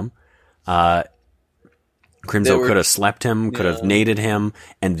have seen him. Crimzo could have slept him, could have naded him,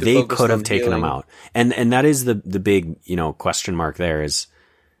 and they could have taken him out. And that is the big, question mark there is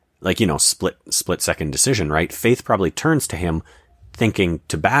like, split second decision, right? Faith probably turns to him thinking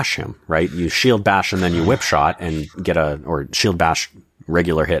to bash him, right? You shield bash and then you whip shot and or shield bash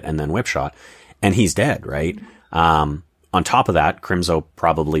regular hit and then whip shot, and he's dead, right? On top of that, Crimzo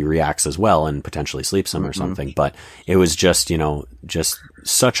probably reacts as well and potentially sleeps him or something. But it was just, just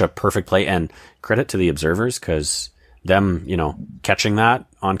such a perfect play, and credit to the observers, because them, catching that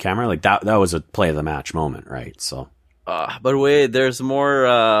on camera, like that was a play of the match moment, right? So. But wait, there's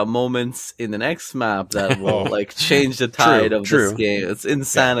more moments in the next map that will change the tide of this game. It's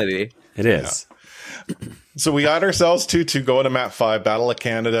insanity. It is. Yeah. So we got ourselves to go into map 5, Battle of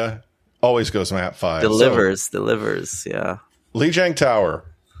Canada. Always goes map 5. Delivers, yeah. Lijiang Tower.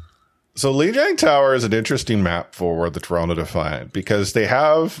 So Lijiang Tower is an interesting map for the Toronto Defiant because they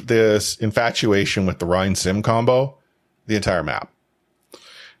have this infatuation with the Rhine Sim combo the entire map.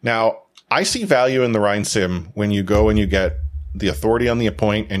 Now, I see value in the Rhine Sim when you go and you get the authority on the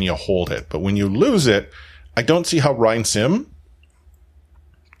point and you hold it. But when you lose it, I don't see how Rhine Sim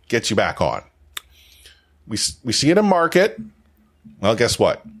gets you back on. We see it in market. Well, guess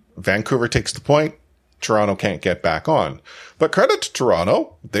what? Vancouver takes the point. Toronto can't get back on. But credit to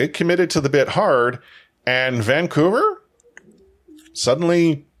Toronto. They committed to the bit hard, and Vancouver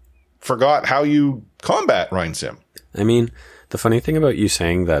suddenly forgot how you combat Rhine Sim. I mean, the funny thing about you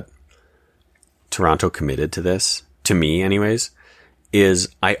saying that Toronto committed to this, to me anyways,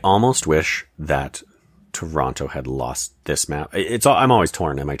 is I almost wish that Toronto had lost this map. I'm always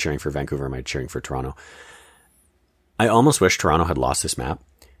torn. Am I cheering for Vancouver? Am I cheering for Toronto? I almost wish Toronto had lost this map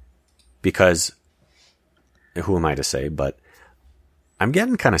because who am I to say, but I'm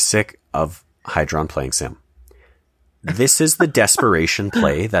getting kind of sick of Hydron playing Sim. This is the desperation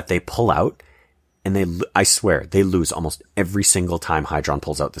play that they pull out, and I swear, they lose almost every single time Hydron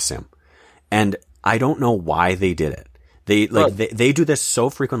pulls out the Sim. And I don't know why they did it. They do this so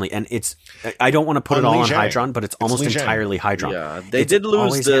frequently, and I don't want to put it all on Hydron, but it's almost entirely Hydron. Yeah, they did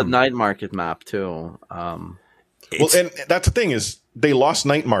lose the night market map too. And that's the thing is they lost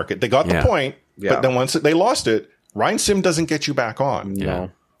night market. They got the point, but then once they lost it, Rhine Sim doesn't get you back on.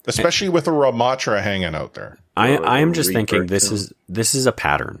 No. Especially with a Ramatra hanging out there. I am just thinking this is a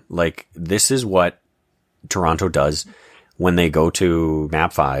pattern. Like this is what Toronto does when they go to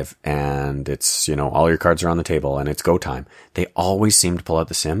map 5 and it's, all your cards are on the table and it's go time. They always seem to pull out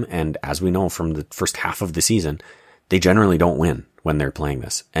the Sim. And as we know from the first half of the season, they generally don't win when they're playing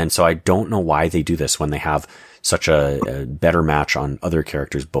this. And so I don't know why they do this when they have such a better match on other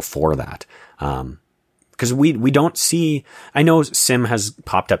characters before that. Because we don't see, I know Sim has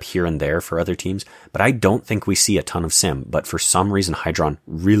popped up here and there for other teams, but I don't think we see a ton of Sim. But for some reason, Hydron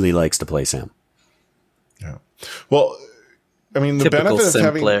really likes to play Sim. Yeah. Well, I mean, the Typical benefit of Sim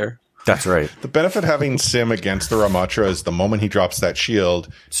having player. That's right. The benefit of having Sim against the Ramatra is the moment he drops that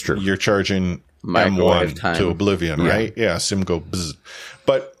shield, It's true. You're charging Microwave M1 time. to oblivion, right? Yeah, Sim go bzz.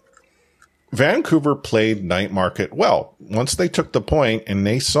 But Vancouver played night market well. Once they took the point and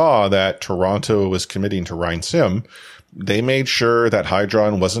they saw that Toronto was committing to Rhine Sim, they made sure that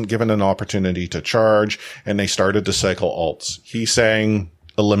Hydron wasn't given an opportunity to charge, and they started to cycle alts. He sang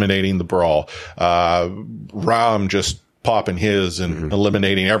eliminating the brawl. Ram just popping his and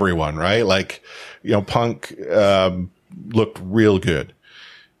eliminating everyone, right? Like, Punk looked real good.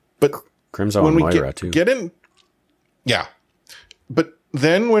 But Crimzo when and we Moira too. get in, yeah. But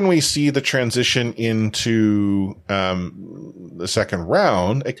then when we see the transition into the second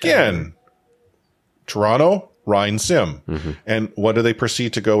round, again, Toronto, Ryan Sim. Mm-hmm. And what do they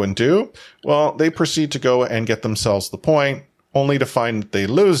proceed to go and do? Well, they proceed to go and get themselves the point, only to find that they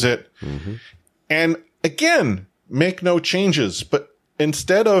lose it. Mm-hmm. And again, make no changes. But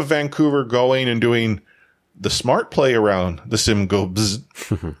instead of Vancouver going and doing the smart play around the Sim go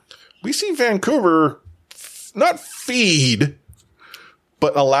bzz, we see Vancouver not feed,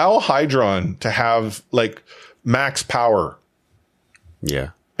 but allow Hydron to have like max power. Yeah.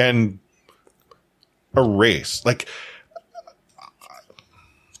 And erase. Like,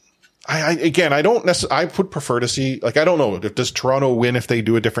 I don't necessarily, I would prefer to see, like, I don't know, does Toronto win if they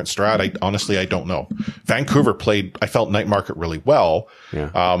do a different strat? Honestly, I don't know. Vancouver played, I felt Night Market really well.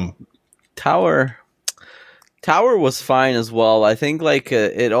 Yeah. Tower was fine as well. I think like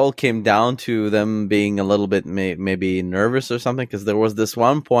it all came down to them being a little bit maybe nervous or something, because there was this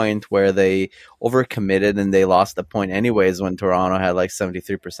one point where they overcommitted and they lost the point anyways when Toronto had like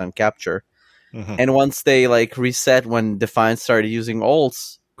 73% capture. Mm-hmm. And once they like reset, when Defiance started using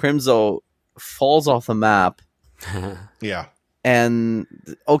ults, Crimzo falls off the map. Yeah. And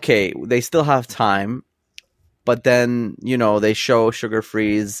okay, they still have time. But then, you know, they show Sugar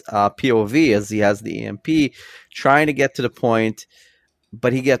Free's POV as he has the EMP, trying to get to the point,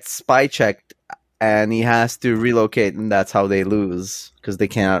 but he gets spy checked and he has to relocate, and that's how they lose, because they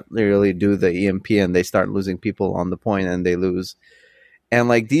can't really do the EMP and they start losing people on the point and they lose. And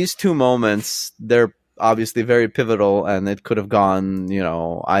like these two moments, they're obviously very pivotal, and it could have gone, you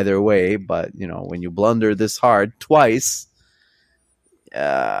know, either way. But, you know, when you blunder this hard twice,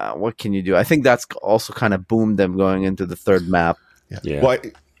 what can you do? I think that's also kind of boomed them going into the third map. Yeah. Well,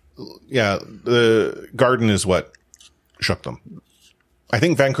 the Garden is what shook them. I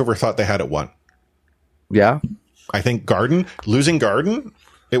think Vancouver thought they had it won. Yeah. I think losing Garden,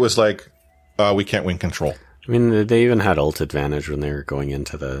 it was like, we can't win control. I mean, they even had ult advantage when they were going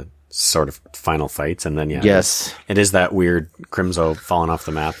into the sort of final fights. And then, yes, it is that weird Crimzo falling off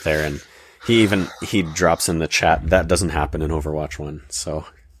the map there. And he drops in the chat, that doesn't happen in Overwatch 1. So,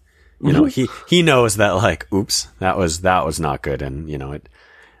 you know, he knows that, like, oops, that was not good. And, you know, it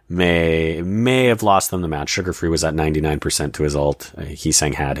may have lost them the match. Sugar Free was at 99% to his ult.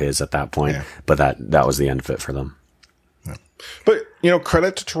 Heesang had his at that point, but that was the end of it for them. Yeah. But, you know,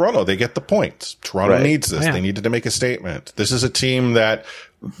 credit to Toronto. They get the points. Toronto needs this. They needed to make a statement. This is a team that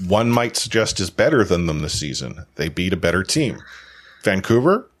one might suggest is better than them this season. They beat a better team.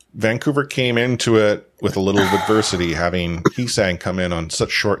 Vancouver came into it with a little adversity, having Heesang come in on such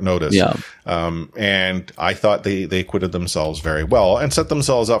short notice. Yeah. And I thought they acquitted themselves very well and set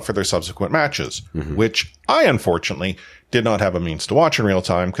themselves up for their subsequent matches, which I unfortunately did not have a means to watch in real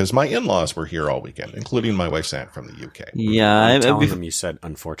time because my in-laws were here all weekend, including my wife's aunt from the UK. Yeah. I'm telling them you said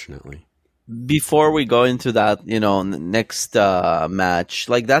unfortunately. Before we go into that, you know, next match,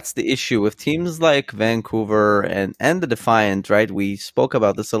 like that's the issue with teams like Vancouver and the Defiant, right? We spoke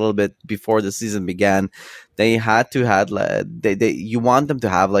about this a little bit before the season began. They had to you want them to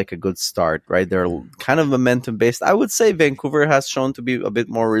have like a good start, right? They're kind of momentum based. I would say Vancouver has shown to be a bit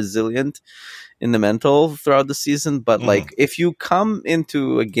more resilient in the mental throughout the season, but like if you come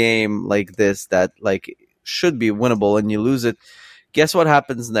into a game like this that like should be winnable and you lose it, guess what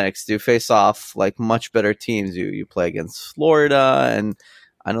happens next? You face off like much better teams. You play against Florida, and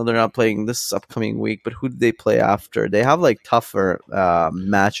I know they're not playing this upcoming week, but who do they play after? They have like tougher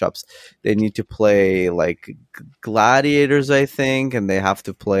matchups. They need to play like Gladiators, I think, and they have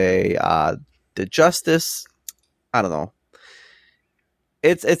to play the Justice. I don't know.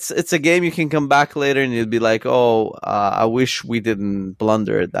 It's a game you can come back later and you'll be like, oh, I wish we didn't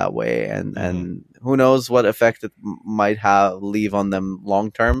blunder it that way, and who knows what effect it might leave on them long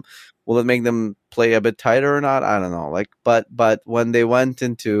term. Will it make them play a bit tighter or not? I don't know. Like, but when they went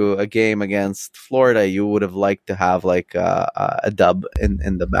into a game against Florida, you would have liked to have like a dub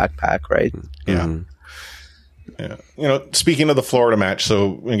in the backpack, right? Yeah. Mm-hmm. Yeah. You know, speaking of the Florida match,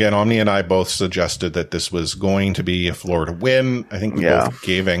 so again, Omni and I both suggested that this was going to be a Florida win. I think we both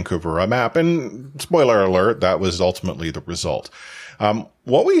gave Vancouver a map, and spoiler alert, that was ultimately the result.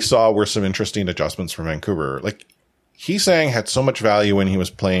 What we saw were some interesting adjustments from Vancouver. Like, Heesang had so much value when he was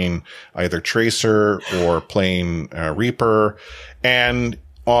playing either Tracer or playing Reaper, and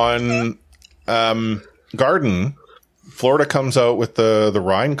on Garden, Florida comes out with the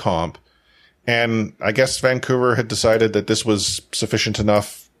Rhine comp. And I guess Vancouver had decided that this was sufficient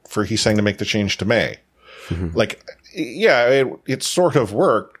enough for Heesang to make the change to May. Like, yeah, it sort of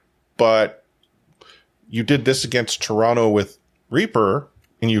worked, but you did this against Toronto with Reaper,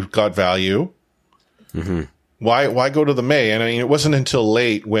 and you got value. why go to the May? And I mean, it wasn't until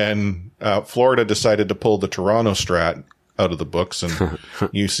late when Florida decided to pull the Toronto strat out of the books, and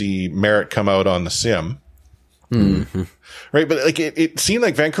you see Merritt come out on the sim. Mm-hmm. Right, but like it seemed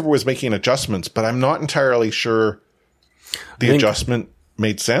like Vancouver was making adjustments, but I'm not entirely sure the adjustment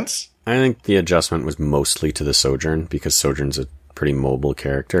made sense. I think the adjustment was mostly to the Sojourn, because Sojourn's a pretty mobile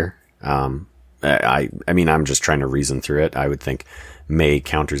character. I mean, I'm just trying to reason through it. I would think May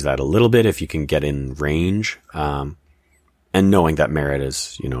counters that a little bit if you can get in range. And knowing that Merritt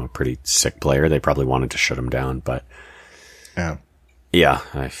is, a pretty sick player, they probably wanted to shut him down. But yeah,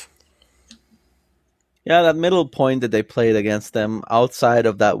 that middle point that they played against them outside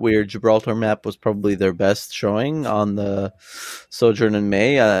of that weird Gibraltar map was probably their best showing on the Sojourn in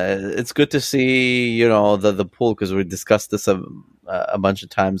May. It's good to see, the pool, because we discussed this a bunch of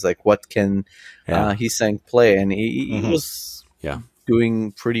times, like what can Hee-Sang play, and he was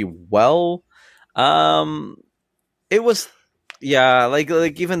doing pretty well. It was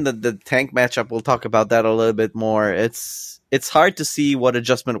like even the tank matchup, we'll talk about that a little bit more. It's hard to see what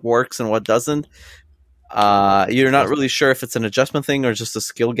adjustment works and what doesn't. You're not really sure if it's an adjustment thing or just a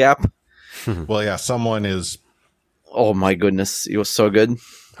skill gap. Well, yeah, someone is. Oh my goodness, he was so good.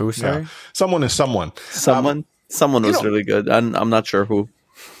 Who? Sorry, someone is someone. Someone was really good. I'm not sure who.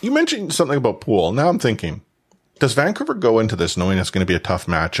 You mentioned something about pool. Now I'm thinking, does Vancouver go into this knowing it's going to be a tough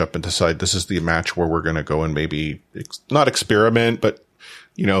matchup and decide this is the match where we're going to go and maybe not experiment, but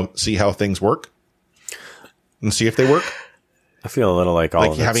see how things work and see if they work? I feel a little like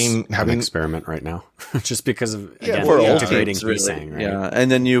all of having an experiment right now, just because of integrating Hee-Sang, right? Yeah,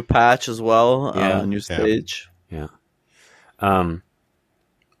 and then new patch as well, new stage. Yeah.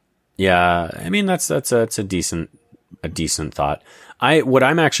 Yeah. I mean, that's a decent thought. What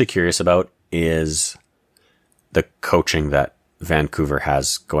I'm actually curious about is the coaching that Vancouver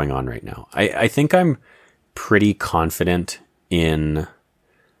has going on right now. I think I'm pretty confident in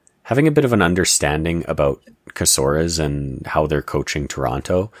having a bit of an understanding about Casoras and how they're coaching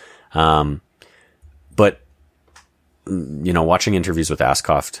Toronto. But, watching interviews with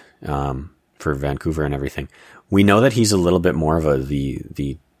Ascoft for Vancouver and everything, we know that he's a little bit more of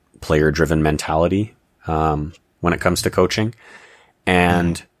the player-driven mentality when it comes to coaching.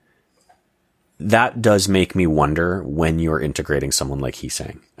 And that does make me wonder when you're integrating someone like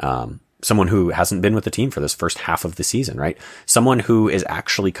Hee-Sang. Someone who hasn't been with the team for this first half of the season, right? Someone who is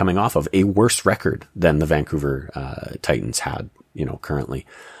actually coming off of a worse record than the Vancouver Titans had, currently.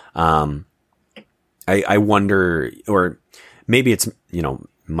 I wonder, or maybe it's,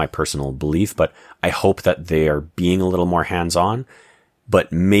 my personal belief, but I hope that they are being a little more hands-on.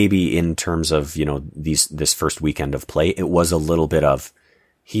 But maybe in terms of, this first weekend of play, it was a little bit of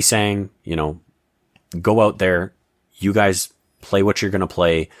Hee-Sang, go out there, you guys play what you're going to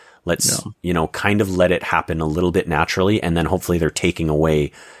play. Let's, kind of let it happen a little bit naturally. And then hopefully they're taking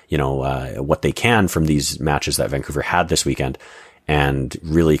away, what they can from these matches that Vancouver had this weekend and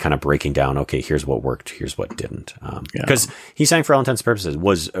really kind of breaking down, okay, here's what worked, here's what didn't. Because Hee-Sang, for all intents and purposes,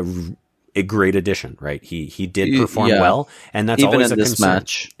 was a great addition, right? He did perform well, and that's even always in a this concern.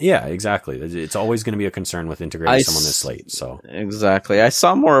 match. Yeah, exactly. It's always going to be a concern with integrating someone this late. So exactly, I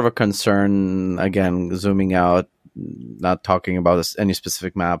saw more of a concern, again, zooming out, not talking about any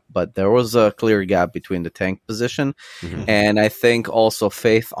specific map, but there was a clear gap between the tank position, and I think also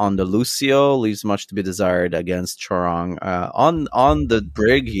Faith on the Lucio leaves much to be desired against Chorong. On the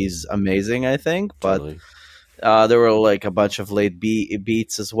Brig, he's amazing, I think, but totally. There were like a bunch of late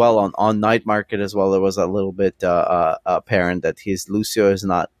beats as well on Night Market as well. It was a little bit apparent that his Lucio is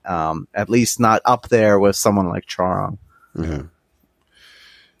not, at least not up there with someone like Chorong. Mm-hmm.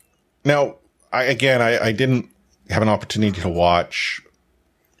 Now, I didn't have an opportunity to watch.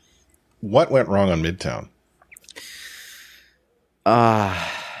 What went wrong on Midtown?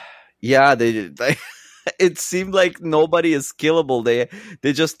 They it seemed like nobody is killable.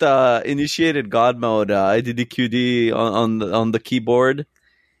 They just initiated God mode, IDDQD on the keyboard,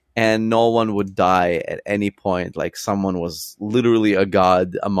 and no one would die at any point. Like someone was literally a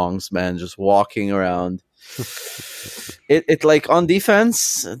god amongst men, just walking around. It like on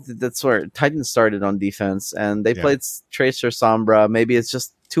defense, that's where Titans started on defense, and they played Tracer Sombra. Maybe it's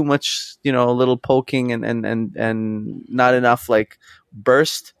just too much, a little poking and not enough like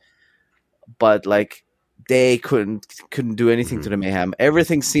burst, but like they couldn't do anything to the Mayhem.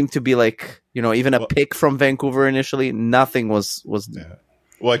 Everything seemed to be like, even a pick from Vancouver initially. Nothing was. Yeah.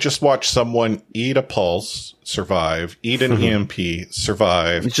 Well, I just watched someone eat a pulse, survive, eat an EMP,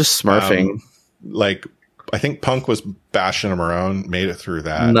 survive. It's just smurfing. I think Punk was bashing him around, made it through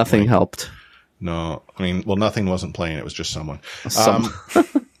that. Nothing helped. No, nothing wasn't playing. It was just someone.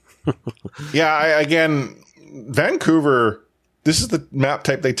 Again, Vancouver, this is the map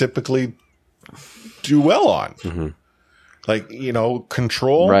type they typically do well on. Mm-hmm. Like,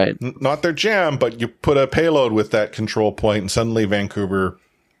 control, Right. Not their jam, but you put a payload with that control point and suddenly Vancouver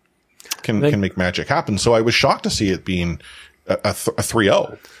can make magic happen. So I was shocked to see it being a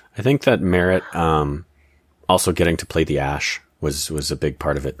 3-0. I think that Merritt, also getting to play the Ash was a big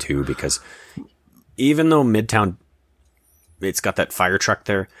part of it too, because even though Midtown, it's got that fire truck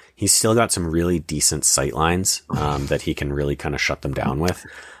there, he's still got some really decent sight lines, that he can really kind of shut them down with.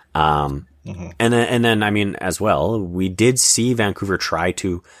 And then, I mean, as well, we did see Vancouver try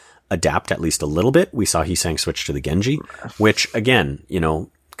to adapt at least a little bit. We saw Hisang switch to the Genji, which again,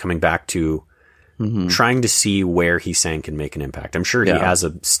 coming back to trying to see where Hisang can make an impact. I'm sure he has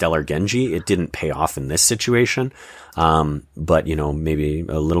a stellar Genji. It didn't pay off in this situation. But maybe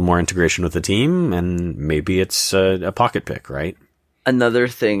a little more integration with the team, and maybe it's a pocket pick, right? Another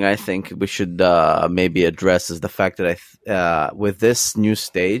thing I think we should maybe address is the fact that with this new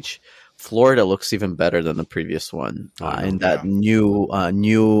stage, Florida looks even better than the previous one. That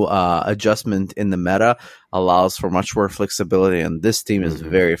new adjustment in the meta allows for much more flexibility, and this team is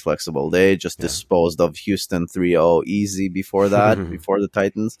very flexible. They just disposed of Houston 3-0 easy before that, before the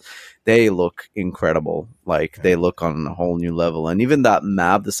Titans. They look incredible. They look on a whole new level. And even that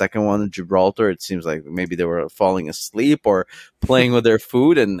map, the second one, Gibraltar, it seems like maybe they were falling asleep or playing with their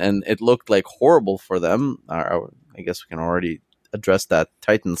food, and it looked like horrible for them. I guess we can already address that.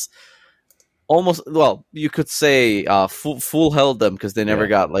 Titans almost, well, you could say full held them because they never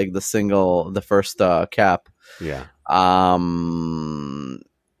got the first cap. Yeah.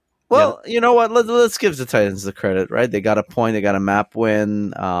 Well, you know what? Let's give the Titans the credit, right? They got a point. They got a map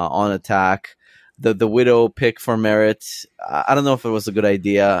win on attack. The Widow pick for Merritt, I don't know if it was a good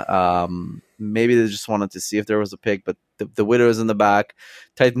idea. Maybe they just wanted to see if there was a pick, but the Widow is in the back.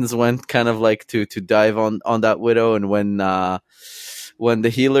 Titans went kind of to dive on that Widow, and when the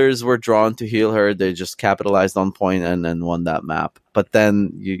healers were drawn to heal her, they just capitalized on point and won that map. But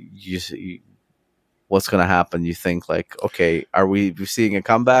then you what's going to happen? You think okay, are we seeing a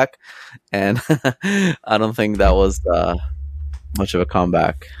comeback? And I don't think that was much of a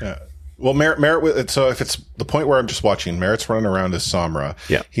comeback. Yeah. Well, Merritt. So if it's the point where I'm just watching, Merritt's running around as Samra.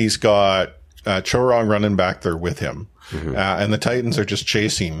 Yeah. He's got Cheverone running back there with him, and the Titans are just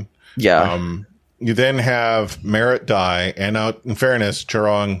chasing. Yeah. You then have Merritt die, and out in fairness,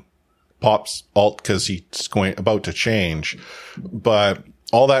 Cheverone pops ult because he's about to change, but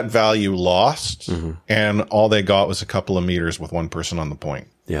all that value lost, and all they got was a couple of meters with one person on the point.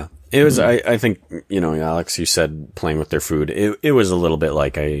 Yeah. It was, I think, Alex, you said playing with their food. It was a little bit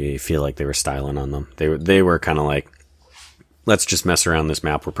I feel like they were styling on them. They were kind of let's just mess around this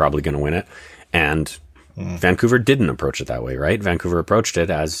map. We're probably going to win it. And Vancouver didn't approach it that way, right? Vancouver approached it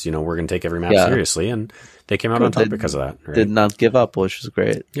as, we're going to take every map seriously. And they came out on top because of that. Right? Did not give up, which was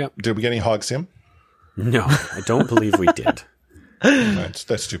great. Yep. Did we get any hog sim? No, I don't believe we did.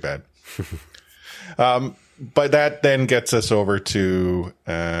 That's too bad. But that then gets us over to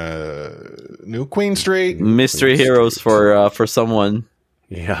New Queen Street. Mystery heroes for someone.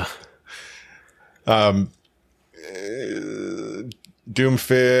 Yeah.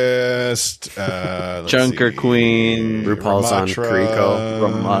 Doomfist, Junker Queen, RuPaul's on Kriko,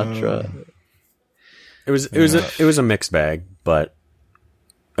 Ramatra. It was a mixed bag, but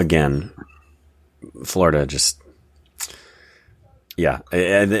again, Florida just. Yeah,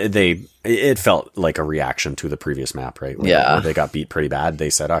 it felt like a reaction to the previous map, right? Where they got beat pretty bad. They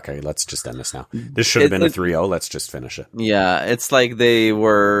said, okay, let's just end this now. This should have been a 3-0. Let's just finish it. Yeah, it's like they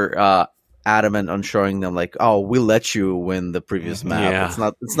were adamant on showing them oh, we let you win the previous map.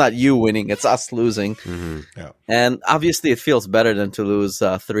 Yeah. It's not you winning, it's us losing. Yeah. And obviously it feels better than to lose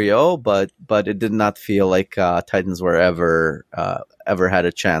 3-0, but it did not feel like Titans were ever had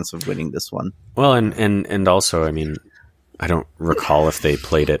a chance of winning this one. Well, and also, I mean, I don't recall if they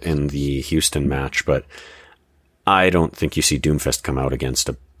played it in the Houston match, but I don't think you see Doomfist come out against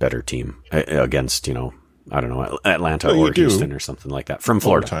a better team against, I don't know, Atlanta or Houston or something like that from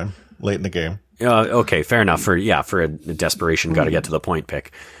Florida. Overtime, late in the game. Okay, fair enough. For a desperation, got to get to the point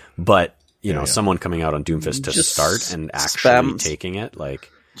pick. But, someone coming out on Doomfist to just start and actually taking it,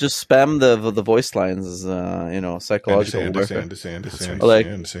 just spam the voice lines as psychological warfare.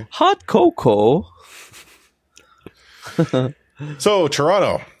 Hot cocoa. So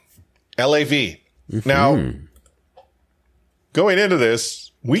Toronto, LAV. Now, going into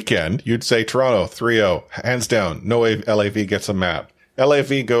this weekend, you'd say Toronto 3-0, hands down. No way LAV gets a map.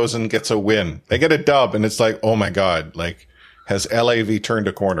 LAV goes and gets a win. They get a dub, and it's oh my god, has LAV turned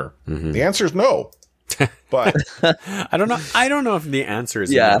a corner? The answer is no. But I don't know. I don't know if the answer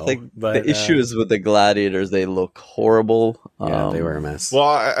is Yeah, no, I think but, the issue is with the Gladiators. They look horrible. yeah, they were a mess. well,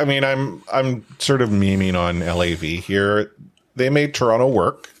 I mean, I'm sort of memeing on LAV here. They made Toronto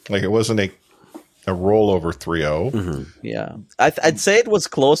work. Like it wasn't a rollover 3-0. Yeah, I'd say it was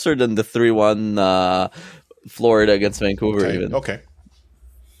closer than the 3-1 Florida against Vancouver. Even Okay.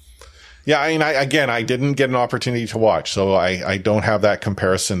 Yeah, I mean, I didn't get an opportunity to watch, so I don't have that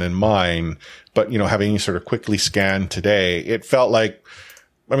comparison in mind. But, having sort of quickly scanned today, it felt like,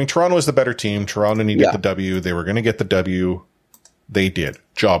 I mean, Toronto was the better team. Toronto needed the W. They were going to get the W. They did.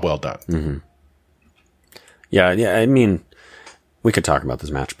 Job well done. Mm-hmm. Yeah. I mean, we could talk about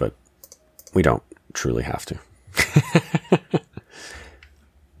this match, but we don't truly have to.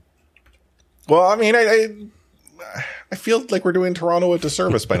 Well, I mean, I feel like we're doing Toronto a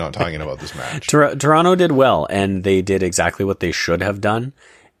disservice by not talking about this match. Toronto did well, and they did exactly what they should have done.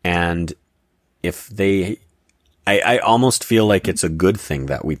 And if they, I almost feel like it's a good thing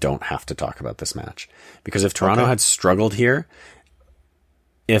that we don't have to talk about this match, because if Toronto had struggled here,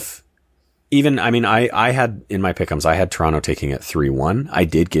 I had in my pick'ems, I had Toronto taking it 3-1. I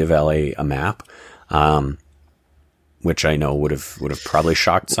did give LA a map, which I know would have probably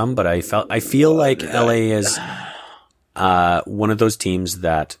shocked some, but I feel like LA is one of those teams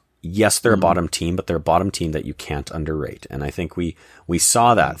that, yes, they're a bottom team, but they're a bottom team that you can't underrate. And I think we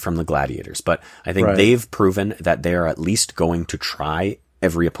saw that from the Gladiators, but I think they've proven that they're at least going to try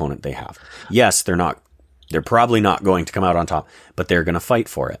every opponent they have. Yes, they're probably not going to come out on top, but they're going to fight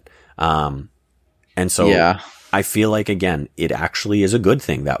for it. And so I feel like, again, it actually is a good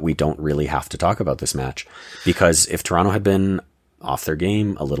thing that we don't really have to talk about this match, because if Toronto had been off their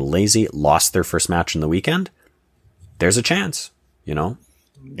game, a little lazy, lost their first match in the weekend, there's a chance,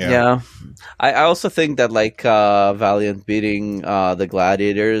 Yeah. I also think that Valiant beating the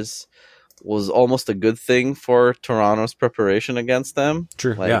Gladiators was almost a good thing for Toronto's preparation against them.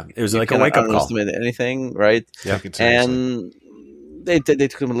 True. It was like a wake up call. Underestimate anything, right? Yeah. And they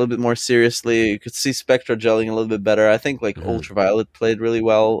took them a little bit more seriously. You could see Spectra gelling a little bit better. I think Ultraviolet played really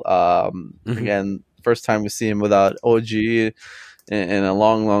well. Again, first time we see him without OG in a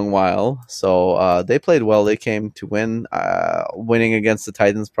long, long while. So they played well. They came to win. Winning against the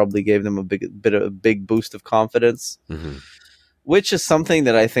Titans probably gave them a big boost of confidence, which is something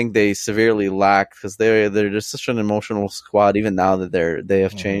that I think they severely lack, because they're just such an emotional squad. Even now that they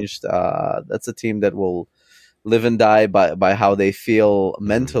have changed, that's a team that will live and die by how they feel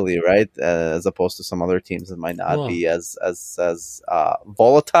mentally, right? As opposed to some other teams that might not be as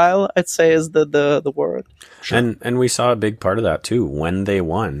volatile, I'd say, is the word. Sure. And we saw a big part of that too when they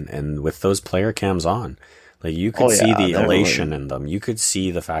won, and with those player cams on, like you could see the elation in them. You could see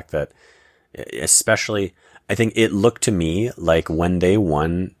the fact that, especially, I think it looked to me like when they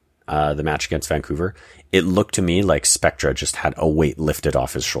won the match against Vancouver, it looked to me like Spectra just had a weight lifted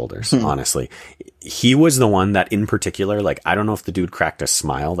off his shoulders, honestly. He was the one that, in particular, I don't know if the dude cracked a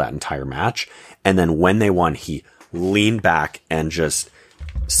smile that entire match. And then when they won, he leaned back and just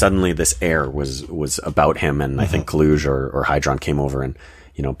suddenly this air was about him. And I think Kaluge or Hydron came over and,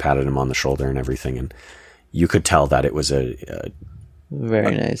 patted him on the shoulder and everything. And you could tell that it was a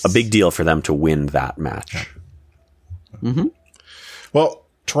very nice, a big deal for them to win that match. Well,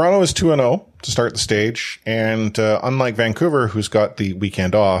 Toronto is 2-0 to start the stage, and unlike Vancouver, who's got the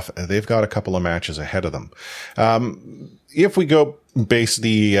weekend off, they've got a couple of matches ahead of them. If we go base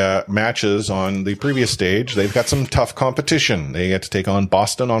the matches on the previous stage, they've got some tough competition. They get to take on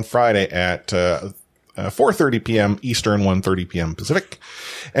Boston on Friday at 4:30 p.m. Eastern, 1:30 p.m. Pacific.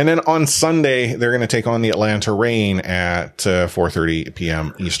 And then on Sunday, they're going to take on the Atlanta Reign at 4:30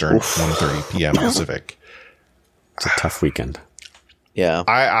 p.m. Eastern, 1:30 p.m. Pacific. It's a tough weekend. Yeah.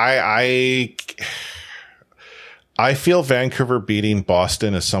 I feel Vancouver beating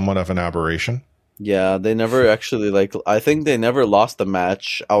Boston is somewhat of an aberration. Yeah, they never actually I think they never lost a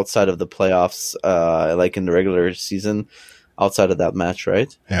match outside of the playoffs, in the regular season, outside of that match,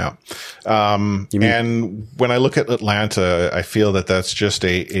 right? Yeah. And when I look at Atlanta, I feel that that's just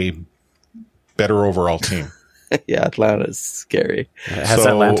a better overall team. Yeah, Atlanta is scary. Has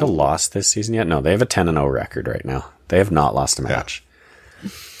Atlanta lost this season yet? No, they have a 10-0 record right now. They have not lost a match. Yeah.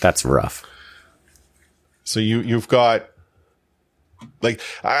 That's rough. So you've got,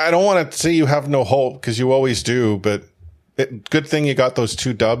 I don't want to say you have no hope, because you always do, but good thing you got those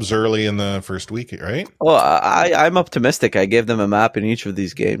 2 dubs early in the first week, right? Well, I'm optimistic. I gave them a map in each of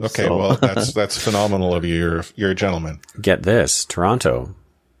these games. Okay, so. Well, that's phenomenal of you. You're a gentleman. Get this, Toronto.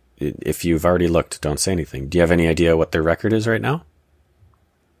 If you've already looked, don't say anything. Do you have any idea what their record is right now?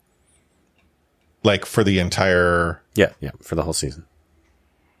 For the entire... Yeah, for the whole season.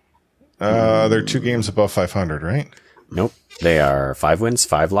 They're 2 games above 500, right? Nope. They are 5 wins,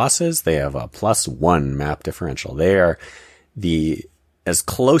 5 losses. They have a +1 map differential. They are as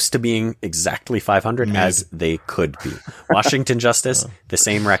close to being exactly 500 as they could be. Washington Justice, the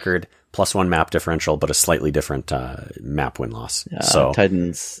same record, +1 map differential, but a slightly different map win-loss. So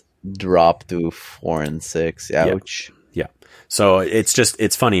Titans dropped to 4 and 6. Ouch. Yeah. So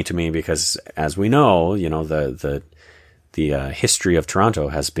it's funny to me because, as we know, the history of Toronto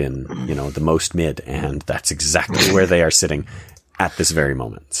has been, the most mid, and that's exactly where they are sitting at this very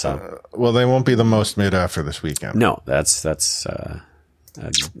moment. So, well, they won't be the most mid after this weekend. No, that's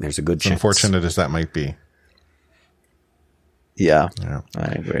there's a good chance. Unfortunate as that might be. Yeah.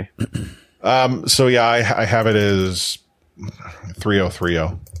 I agree. So yeah, I have it as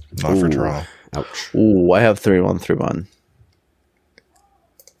 3-0-3-0, not for Toronto. Ouch. Ooh, I have 3-1-3-1.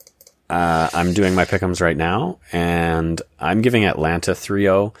 I'm doing my pick'ems right now, and I'm giving Atlanta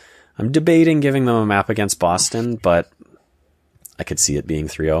 3-0. I'm debating giving them a map against Boston, but I could see it being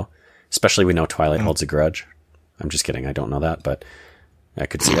 3-0. Especially we know Twilight holds a grudge. I'm just kidding. I don't know that, but I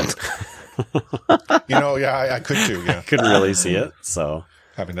could see it. I could too. Yeah, could really see it. So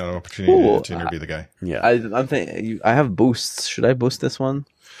having that opportunity to interview the guy. Yeah, I'm thinking. I have boosts. Should I boost this one?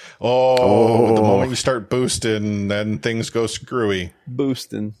 Oh, the moment you start boosting, then things go screwy.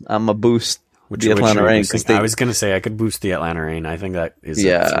 Boosting. I'm a boost. Which the Atlanta Reign. I was going to say I could boost the Atlanta Reign. I think that is a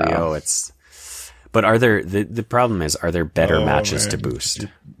 3-0. But are there the problem is, are there better matches to boost?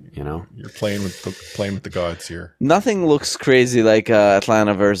 You're playing with the gods here. Nothing looks crazy like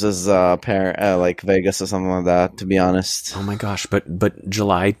Atlanta versus like Vegas or something like that, to be honest. Oh my gosh! But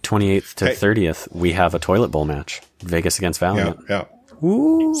July 28th to 30th, we have a toilet bowl match: Vegas against Valiant. Yeah.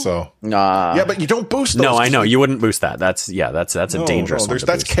 Ooh. So yeah, but you don't boost those. No, I know you wouldn't boost that. That's a dangerous one.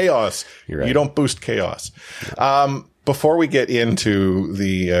 That's chaos. You're right. You don't boost chaos. Before we get into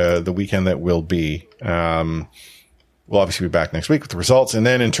the weekend that will be, we'll obviously be back next week with the results, and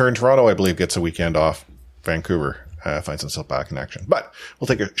then in turn, Toronto, I believe, gets a weekend off. Vancouver finds itself back in action. But we'll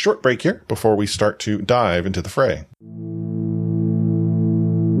take a short break here before we start to dive into the fray.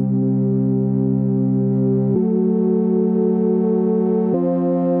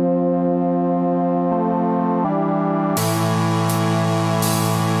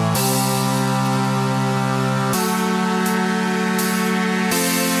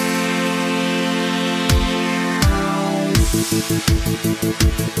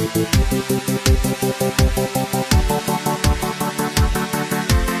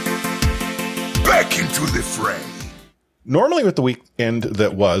 Back into the fray. Normally with the week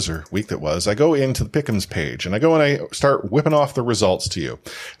that was, I go into the Pick'ems page and I go and I start whipping off the results to you.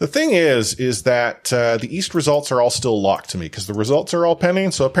 The thing is that the East results are all still locked to me because the results are all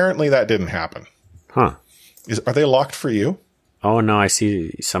pending. So apparently that didn't happen. Huh. Are they locked for you? Oh no, I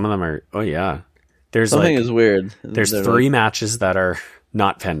see some of them are. Oh yeah. There's something is weird. There's 3 matches that are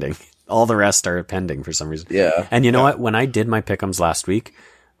not pending. All the rest are pending for some reason. Yeah. And you know what? When I did my pick'ems last week,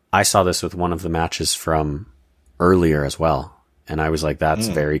 I saw this with one of the matches from earlier as well. And I was like, that's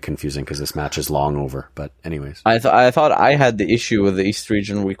very confusing because this match is long over. But anyways. I thought I had the issue with the East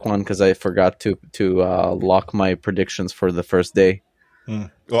region week 1 because I forgot to lock my predictions for the first day.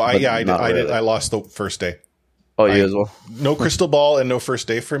 Well, I did. I lost the first day. Oh, you as well? No crystal ball and no first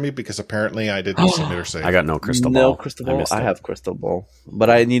day for me because apparently I didn't submit or save. I got no crystal ball. No crystal ball? I have crystal ball.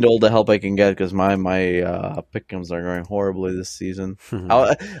 But I need all the help I can get because my pick'ems are going horribly this season.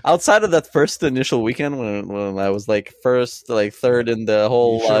 Outside of that first initial weekend when I was like third in the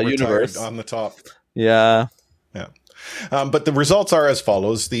whole universe. On the top. Yeah. Yeah. But the results are as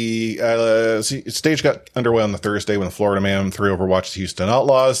follows. The stage got underway on the Thursday when the Florida Man 3 overwatched the Houston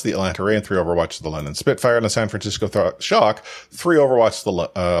Outlaws, the Atlanta Reign 3 overwatched the London Spitfire, and the San Francisco Shock 3 overwatched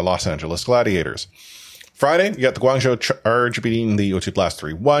the Los Angeles Gladiators. Friday, you got the Guangzhou Charge beating the O2 Blast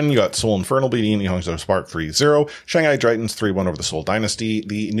 3-1. You got Seoul Infernal beating the Hangzhou Spark 3-0. Shanghai Dragons 3-1 over the Seoul Dynasty.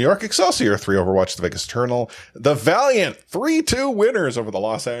 The New York Excelsior 3 overwatched the Vegas Eternal. The Valiant 3-2 winners over the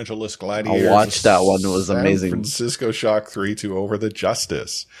Los Angeles Gladiators. I watched that one. It was amazing. San Francisco Shock 3-2 over the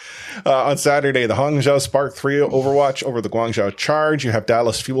Justice. On Saturday, the Hangzhou Spark 3 overwatch over the Guangzhou Charge. You have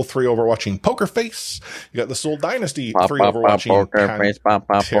Dallas Fuel 3 overwatching Poker Face. You got the Seoul Dynasty 3 overwatching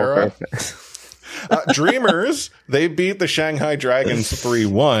Pantera. Dreamers, they beat the Shanghai Dragons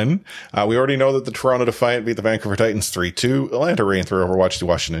 3-1. We already know that the Toronto Defiant beat the Vancouver Titans 3-2. Atlanta Reign 3 overwatched the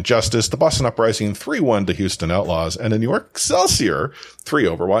Washington Justice. The Boston Uprising 3-1 to Houston Outlaws. And the New York Excelsior 3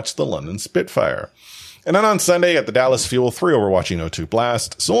 overwatched the London Spitfire. And then on Sunday at the Dallas Fuel, 3 over watching O2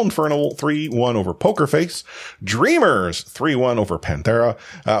 Blast. Soul Infernal 3-1 over Poker Face. Dreamers 3-1 over Pantera.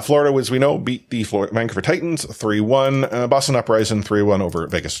 Florida, as we know, beat the Vancouver Titans 3-1. Boston Uprising 3-1 over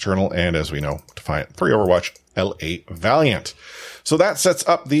Vegas Eternal. And as we know, Defiant 3 Overwatch LA Valiant. So that sets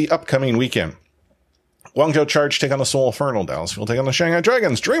up the upcoming weekend. Guangzhou Charge take on the Soul Infernal. Dallas Fuel take on the Shanghai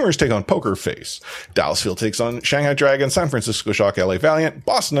Dragons. Dreamers take on Poker Face. Dallas Fuel takes on Shanghai Dragons, San Francisco Shock, LA Valiant,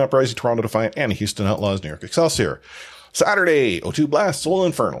 Boston Uprising, Toronto Defiant, and Houston Outlaws, New York Excelsior. Saturday, O2 Blast, Soul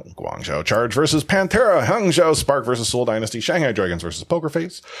Infernal. Guangzhou Charge versus Pantera. Hangzhou Spark versus Soul Dynasty. Shanghai Dragons versus Poker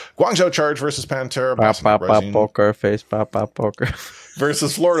Face. Guangzhou Charge versus Pantera. Boston Uprising. Poker Face, poker.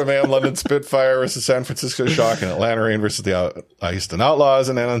 Versus Florida Man, London Spitfire versus San Francisco Shock, and Atlanta Rain versus the Houston Outlaws.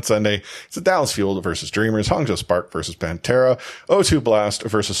 And then on Sunday, it's the Dallas Fuel versus Dreamers, Hangzhou Spark versus Pantera, O2 Blast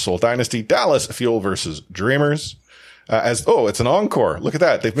versus Soul Dynasty, Dallas Fuel versus Dreamers. It's an encore. Look at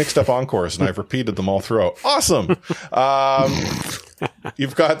that. They've mixed up encores and I've repeated them all throughout. Awesome.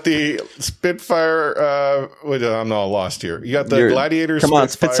 You've got the Spitfire, I'm not lost here. You got the Gladiators, come on,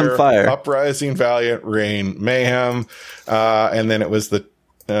 spit some fire. Uprising, Valiant, Rain, Mayhem. And then it was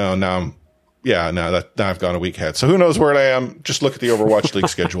now I've gone a week ahead. So who knows where I am? Just look at the Overwatch League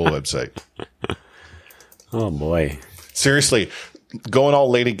schedule website. Oh boy. Seriously. Going all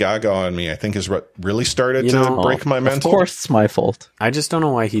Lady Gaga on me, I think, is what really started to break my mental. Of course, it's my fault. I just don't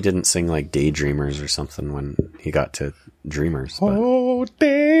know why he didn't sing like Daydreamers or something when he got to Dreamers. But... Oh,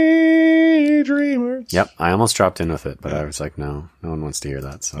 Daydreamers. Yep, I almost dropped in with it, but I was like, no one wants to hear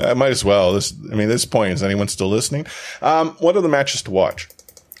that. So I might as well. This point, is anyone still listening? What are the matches to watch?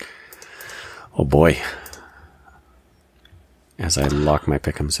 Oh boy. As I lock my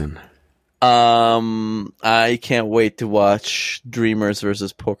pick'ems in. I can't wait to watch Dreamers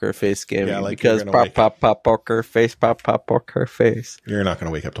versus Poker Face game because pop poker face, pop poker face. You're not going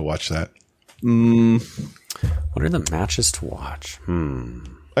to wake up to watch that. What are the matches to watch?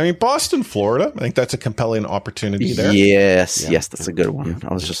 I mean, Boston, Florida. I think that's a compelling opportunity there. Yes, that's a good one.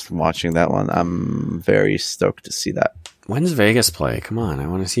 I was just watching that one. I'm very stoked to see that. When's Vegas play? Come on, I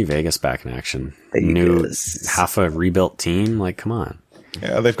want to see Vegas back in action. Vegas. New half a rebuilt team. Like, come on.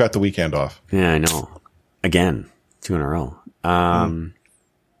 Yeah, they've got the weekend off. Yeah, I know. Again, 2 in a row.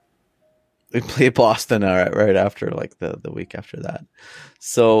 We play Boston right after, like the week after that.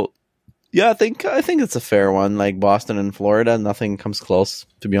 So, yeah, I think it's a fair one. Like Boston and Florida, nothing comes close,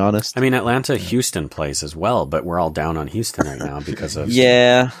 to be honest. I mean, Atlanta, Houston plays as well, but we're all down on Houston right now because of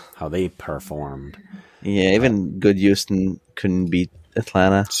how they performed. Yeah, even good Houston couldn't beat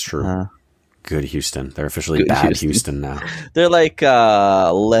Atlanta. It's true. Good Houston. They're officially bad Houston now. They're like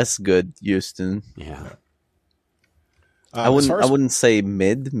less good Houston. Yeah. I wouldn't say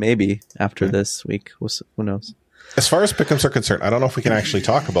mid. Maybe after this week, who knows? As far as pick'ems are concerned, I don't know if we can actually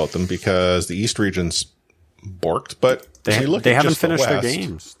talk about them because the East region's borked. But they haven't finished their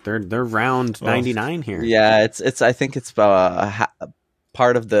games. They're round 99 here. Yeah, it's. I think it's about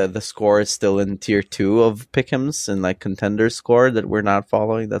part of the score is still in tier 2 of pick'ems and like contender score that we're not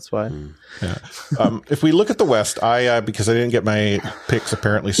following. That's why. Yeah. If we look at the West, because I didn't get my picks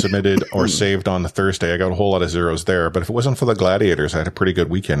apparently submitted or saved on the Thursday, I got a whole lot of zeros there. But if it wasn't for the Gladiators, I had a pretty good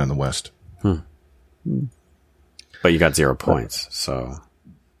weekend in the West. But you got 0 points, so.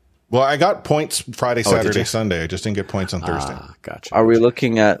 Well, I got points Friday, Saturday, Sunday. I just didn't get points on Thursday. Gotcha. Are we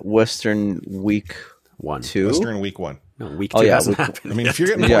looking at Western week 1? 2? Western week 1. No, week 2 hasn't happened. I mean, if you're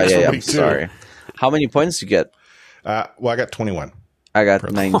getting points for week 2. Sorry. How many points did you get? Well, I got 21. I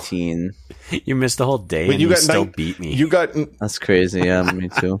got 19. You missed the whole day and you still beat me. You got... That's crazy. Yeah, me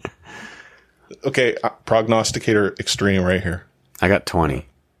too. Okay, prognosticator extreme right here. I got 20.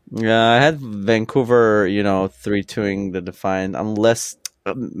 Yeah, I had Vancouver, 3-2ing the Defiant. Unless,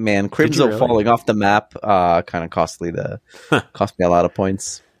 Crimson falling off the map, kind of costly. Cost me a lot of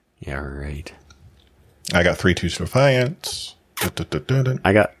points. Yeah, right. I got 3-2 Defiant.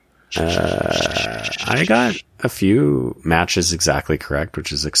 I got a few matches exactly correct,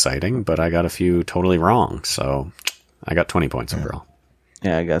 which is exciting, but I got a few totally wrong. So I got 20 points overall.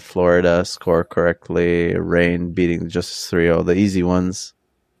 Yeah, I got Florida score correctly. Rain beating Justice 3-0, the easy ones.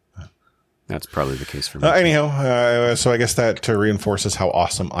 That's probably the case for me. Anyhow, so I guess that reinforces how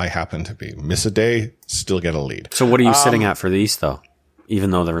awesome I happen to be. Miss a day, still get a lead. So what are you sitting at for the East, though?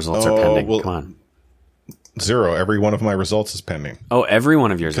 Even though the results are pending. Well, come on. 0. Every one of my results is pending. Oh, every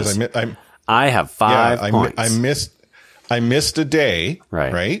one of yours is. I have 5 points. I missed a day,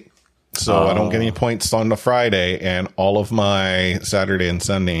 right? So I don't get any points on the Friday, and all of my Saturday and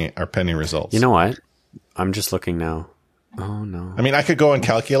Sunday are pending results. You know what? I'm just looking now. Oh no! I mean, I could go and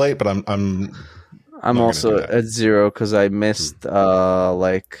calculate, but I'm also at 0 because I missed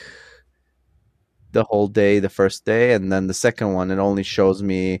the whole day, the first day, and then the second one it only shows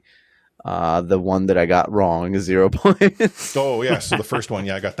me the one that I got wrong, 0 points. Oh yeah, so the first one,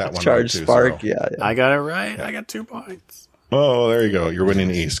 I got that one Charge right too. Spark, So. yeah. I got it right. I got 2 points. Oh, there you go. You're winning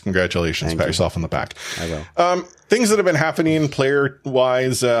the East. Congratulations. Thank Pat you. yourself on the back. I will. Things that have been happening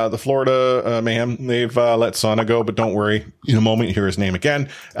player-wise, the Florida Mayhem, they've let Sana go, but don't worry. In a moment, you hear his name again.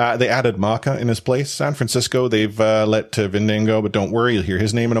 They added Maka in his place. San Francisco, they've let Vinding go, but don't worry. You'll hear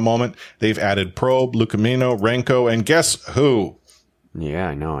his name in a moment. They've added Probe, Lucamino, Renko, and guess who? Yeah,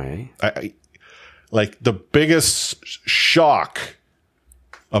 I know, eh? I like the biggest shock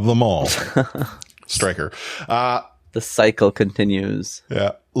of them all. Striker. The cycle continues.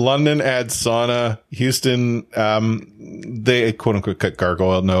 Yeah. London adds Sauna. Houston, they quote unquote cut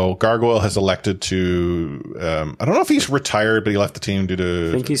Gargoyle. No, Gargoyle has elected to, I don't know if he's retired, but he left the team due to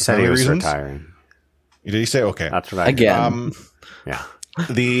I think he said family he was reasons. retiring. Did he say? Okay. That's what I Again. Yeah.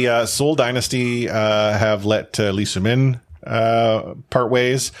 The Seoul Dynasty have let Lee Sumin part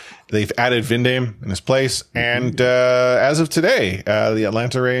ways. They've added Vindame in his place. And as of today, the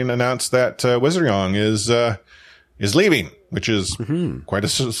Atlanta Reign announced that Wizardong is leaving, which is quite a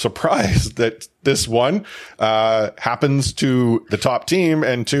surprise that this one happens to the top team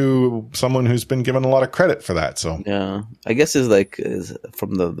and to someone who's been given a lot of credit for that. So Yeah, I guess is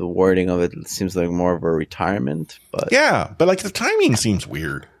from the wording of it, it seems like more of a retirement. But yeah, but like the timing seems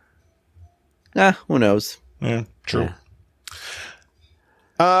weird. who knows? Yeah, true.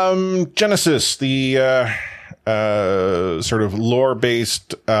 Yeah. Genesis, the sort of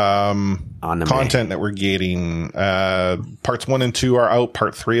lore-based content that we're getting. Parts 1 and 2 are out.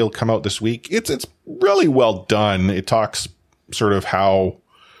 Part 3 will come out this week. It's really well done. It talks sort of how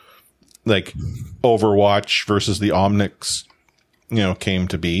like Overwatch versus the Omnics, came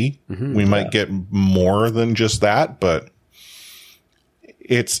to be. We might get more than just that, but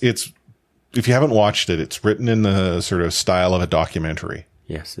it's if you haven't watched it, it's written in the sort of style of a documentary.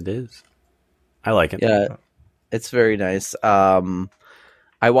 Yes, it is. I like it. Yeah, it's very nice.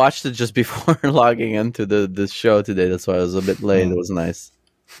 I watched it just before logging into the show today. That's why I was a bit late. It was nice.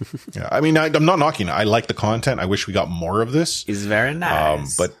 Yeah, I mean, I'm not knocking it. I like the content. I wish we got more of this. It's very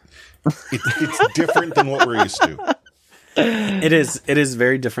nice. But it's different than what we're used to. It is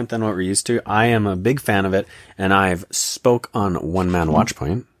very different than what we're used to. I am a big fan of it, and I've spoke on One Man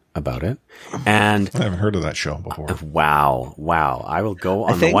Watchpoint about it. And I haven't heard of that show before. wow. I will go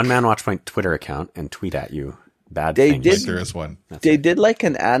on the One Man Watchpoint Twitter account and tweet at you bad things. Like there is one. They did like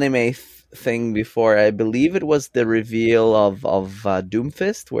an anime thing before. I believe it was the reveal of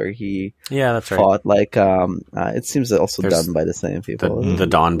Doomfist, where he that's right. fought like it seems also done by the same people. The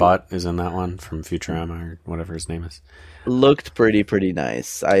Dawnbot is in that one from Futurama or whatever his name is. Looked pretty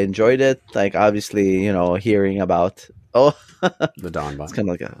nice. I enjoyed it. Like obviously, hearing about The Dawnbot. it's kind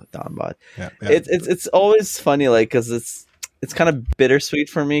of like a Dawnbot. Yeah. It's always funny, like because it's kind of bittersweet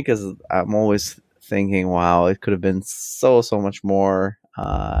for me because I'm always thinking, wow, it could have been so much more.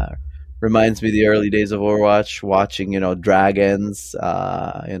 Reminds me of the early days of Overwatch, watching Dragons,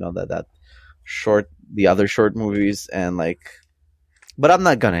 that short, the other short movies, and like. But I'm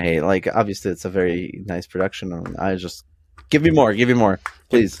not gonna hate. Like obviously, it's a very nice production, and I just give me more,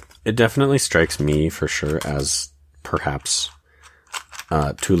 please. It definitely strikes me for sure as perhaps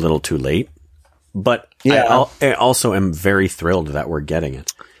too little, too late. But Yeah. I also am very thrilled that we're getting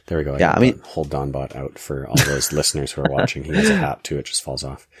it. There we go. Yeah, I mean- hold Dawnbot out for all those listeners who are watching. He has a hat too; it just falls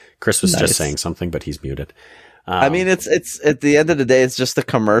off. Chris was Nice. just saying something, but he's muted. I mean, it's at the end of the day, it's just a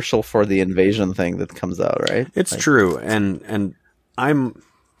commercial for the invasion thing that comes out, right? It's true, and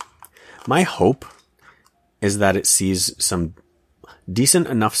my hope is that it sees some decent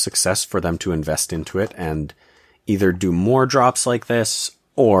enough success for them to invest into it and either do more drops like this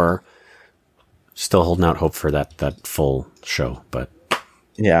or still holding out hope for that full show. But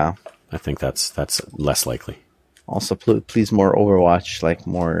Yeah. I think that's less likely. Also, please more Overwatch, like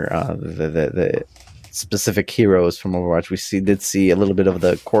more the specific heroes from Overwatch. We did see a little bit of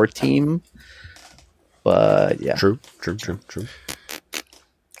the core team, but yeah, True.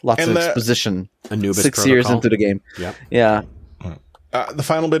 lots And of the- exposition. Anubis 6 years Protocol. into the game. Yep. Yeah. The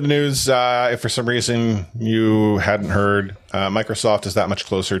final bit of news, if for some reason you hadn't heard, Microsoft is that much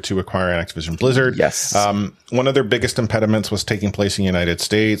closer to acquiring Activision Blizzard. Yes. One of their biggest impediments was taking place in the United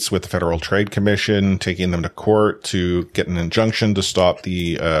States with the Federal Trade Commission, taking them to court to get an injunction to stop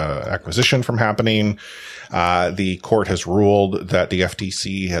the acquisition from happening. The court has ruled that the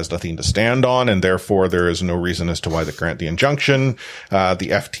FTC has nothing to stand on, and therefore there is no reason as to why they grant the injunction. The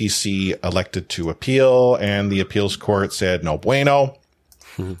FTC elected to appeal, and the appeals court said no bueno.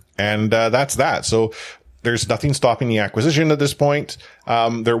 And that's that. So there's nothing stopping the acquisition at this point.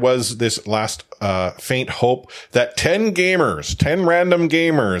 There was this last faint hope that 10 random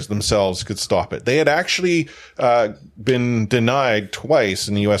gamers themselves could stop it. They had actually been denied twice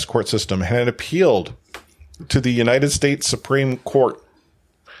in the U.S. court system and had appealed to the United States Supreme Court.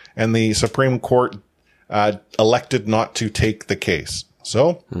 And the Supreme Court elected not to take the case.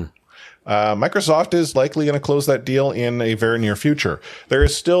 So Microsoft is likely going to close that deal in a very near future. There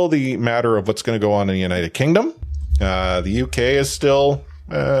is still the matter of what's going to go on in the United Kingdom. The UK is still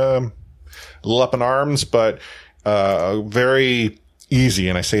a little up in arms, but very easy,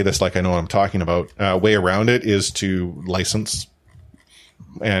 and I say this like I know what I'm talking about, way around it is to license.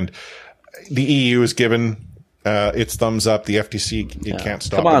 And the EU has given its thumbs up. The FTC, it can't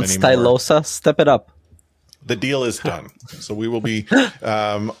stop Come on, them anymore. Stylosa, step it up. The deal is done. So we will be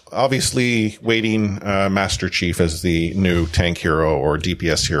obviously waiting Master Chief as the new tank hero or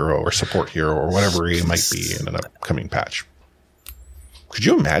DPS hero or support hero or whatever he might be in an upcoming patch. Could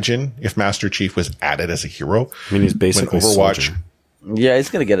you imagine if Master Chief was added as a hero? I mean, he's basically Overwatch. Soldier. Yeah,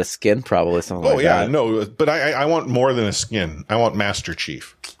 he's going to get a skin probably, something like that. Oh, yeah, no, but I want more than a skin. I want Master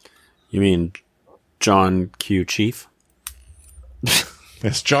Chief. You mean John Q. Chief?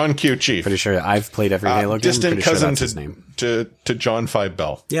 It's John Q. Chief. Pretty sure I've played every Halo game. Distant Pretty sure cousin that's his name. to John Five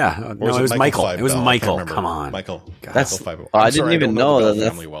Bell. Yeah, Or no, it was Michael. Five It was Bell? I Michael. can't remember. Come on, Michael. That's- Michael Five Bell. I I'm didn't sorry, even I don't know the that. Bell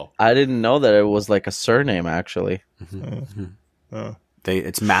family well. I didn't know that it was like a surname actually.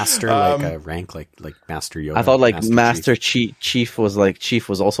 It's master, like a rank, like Master Yoda. I thought like Master Chief. Chief was like Chief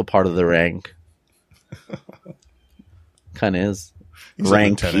was also part of the rank. Kind of is. He's a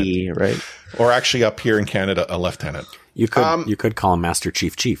Rank lieutenant. key, right? Or actually up here in Canada, a lieutenant. You could call him Master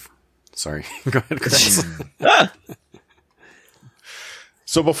Chief. Sorry, go ahead, Chris.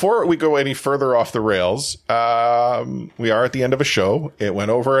 So before we go any further off the rails, we are at the end of a show. It went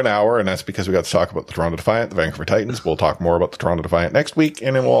over an hour, and that's because we got to talk about the Toronto Defiant, the Vancouver Titans. We'll talk more about the Toronto Defiant next week,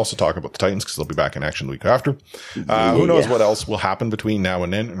 and then we'll also talk about the Titans because they'll be back in action the week after. Who knows what else will happen between now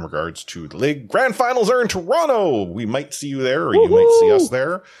and then in regards to the league. Grand Finals are in Toronto. We might see you there, or you might see us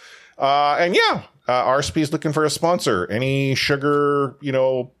there. RSP is looking for a sponsor. Any sugar,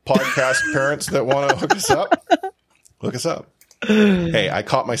 podcast parents that want to hook us up. Hey, I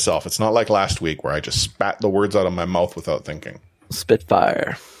caught myself. It's not like last week where I just spat the words out of my mouth without thinking.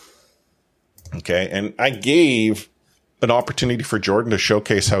 Spitfire. Okay. And I gave an opportunity for Jordan to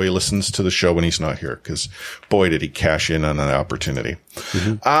showcase how he listens to the show when he's not here. Because boy, did he cash in on that opportunity.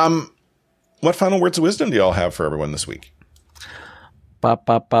 Mm-hmm. What final words of wisdom do y'all have for everyone this week? Pop,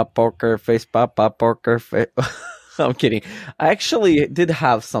 pop, pop, poker face, pop, pop, poker face. I'm kidding. I actually did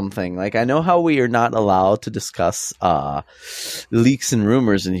have something. Like, I know how we are not allowed to discuss leaks and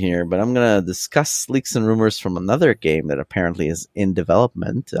rumors in here, but I'm going to discuss leaks and rumors from another game that apparently is in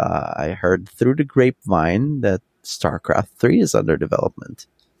development. I heard through the grapevine that StarCraft 3 is under development.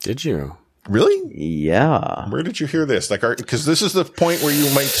 Did you? Really? Yeah. Where did you hear this? Because this is the point where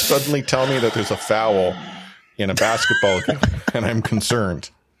you might suddenly tell me that there's a foul in a basketball game, and I'm concerned.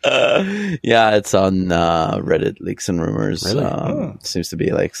 Yeah, it's on Reddit leaks and rumors. Really? Seems to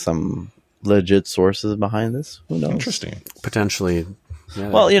be like some legit sources behind this. Who knows? Interesting. Potentially. Yeah.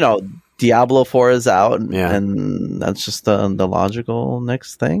 Well, Diablo 4 is out, Yeah. and that's just the logical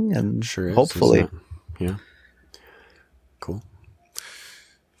next thing. And Sure is, hopefully, isn't it? Yeah. Cool.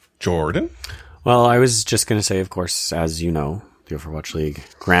 Jordan? Well, I was just going to say, of course, as you know, the Overwatch League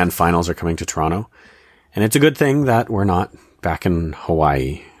Grand Finals are coming to Toronto. And it's a good thing that we're not back in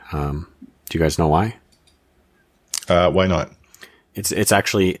Hawaii. Do you guys know why? Why not? It's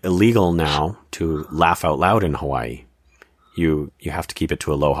actually illegal now to laugh out loud in Hawaii. You have to keep it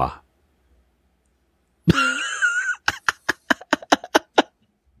to aloha.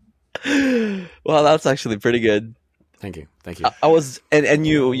 well, that's actually pretty good. Thank you. I was, and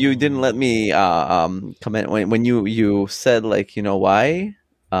you didn't let me comment when you said like why.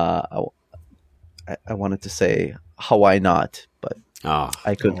 I wanted to say Hawaii not, but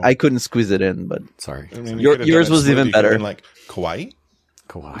I couldn't squeeze it in. But Sorry. I mean, yours was even better. Like Kauai?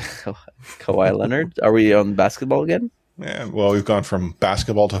 Kawhi Leonard. Are we on basketball again? Yeah, well, we've gone from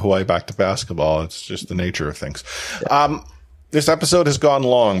basketball to Hawaii back to basketball. It's just the nature of things. Yeah. This episode has gone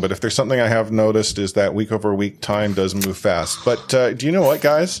long, but if there's something I have noticed is that week over week time does move fast. But do you know what,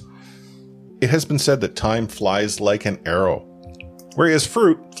 guys? It has been said that time flies like an arrow, whereas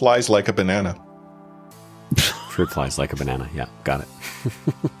fruit flies like a banana. Fruit flies like a banana. Yeah, got it.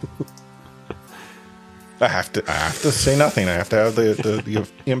 I have to say nothing. I have to have the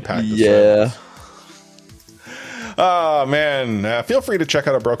impact. Yeah. Oh, man. Feel free to check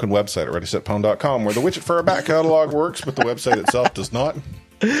out our broken website at readysetpwn.com, where the widget for our back catalog works, but the website itself does not.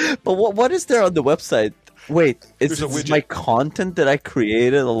 But what is there on the website? Wait, There's a is widget. my content that I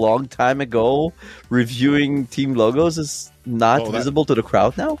created a long time ago reviewing team logos is not visible to the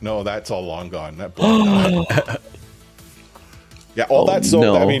crowd now? No, that's all long gone. That yeah, all that's so.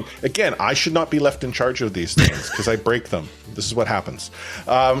 no. I mean, again, I should not be left in charge of these things because I break them. This is what happens.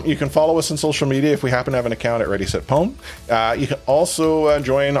 You can follow us on social media if we happen to have an account at Ready Set Pwn. You can also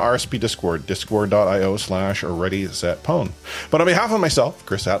join RSP Discord, discord.io/Ready Set Pwn. But on behalf of myself,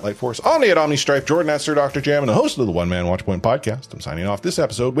 Chris at Light Force, Omni at OmniStrife, Jordan at Sir Dr. Jam, and the host of the One Man Watchpoint podcast, I'm signing off this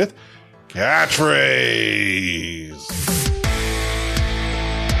episode with Catchphrase.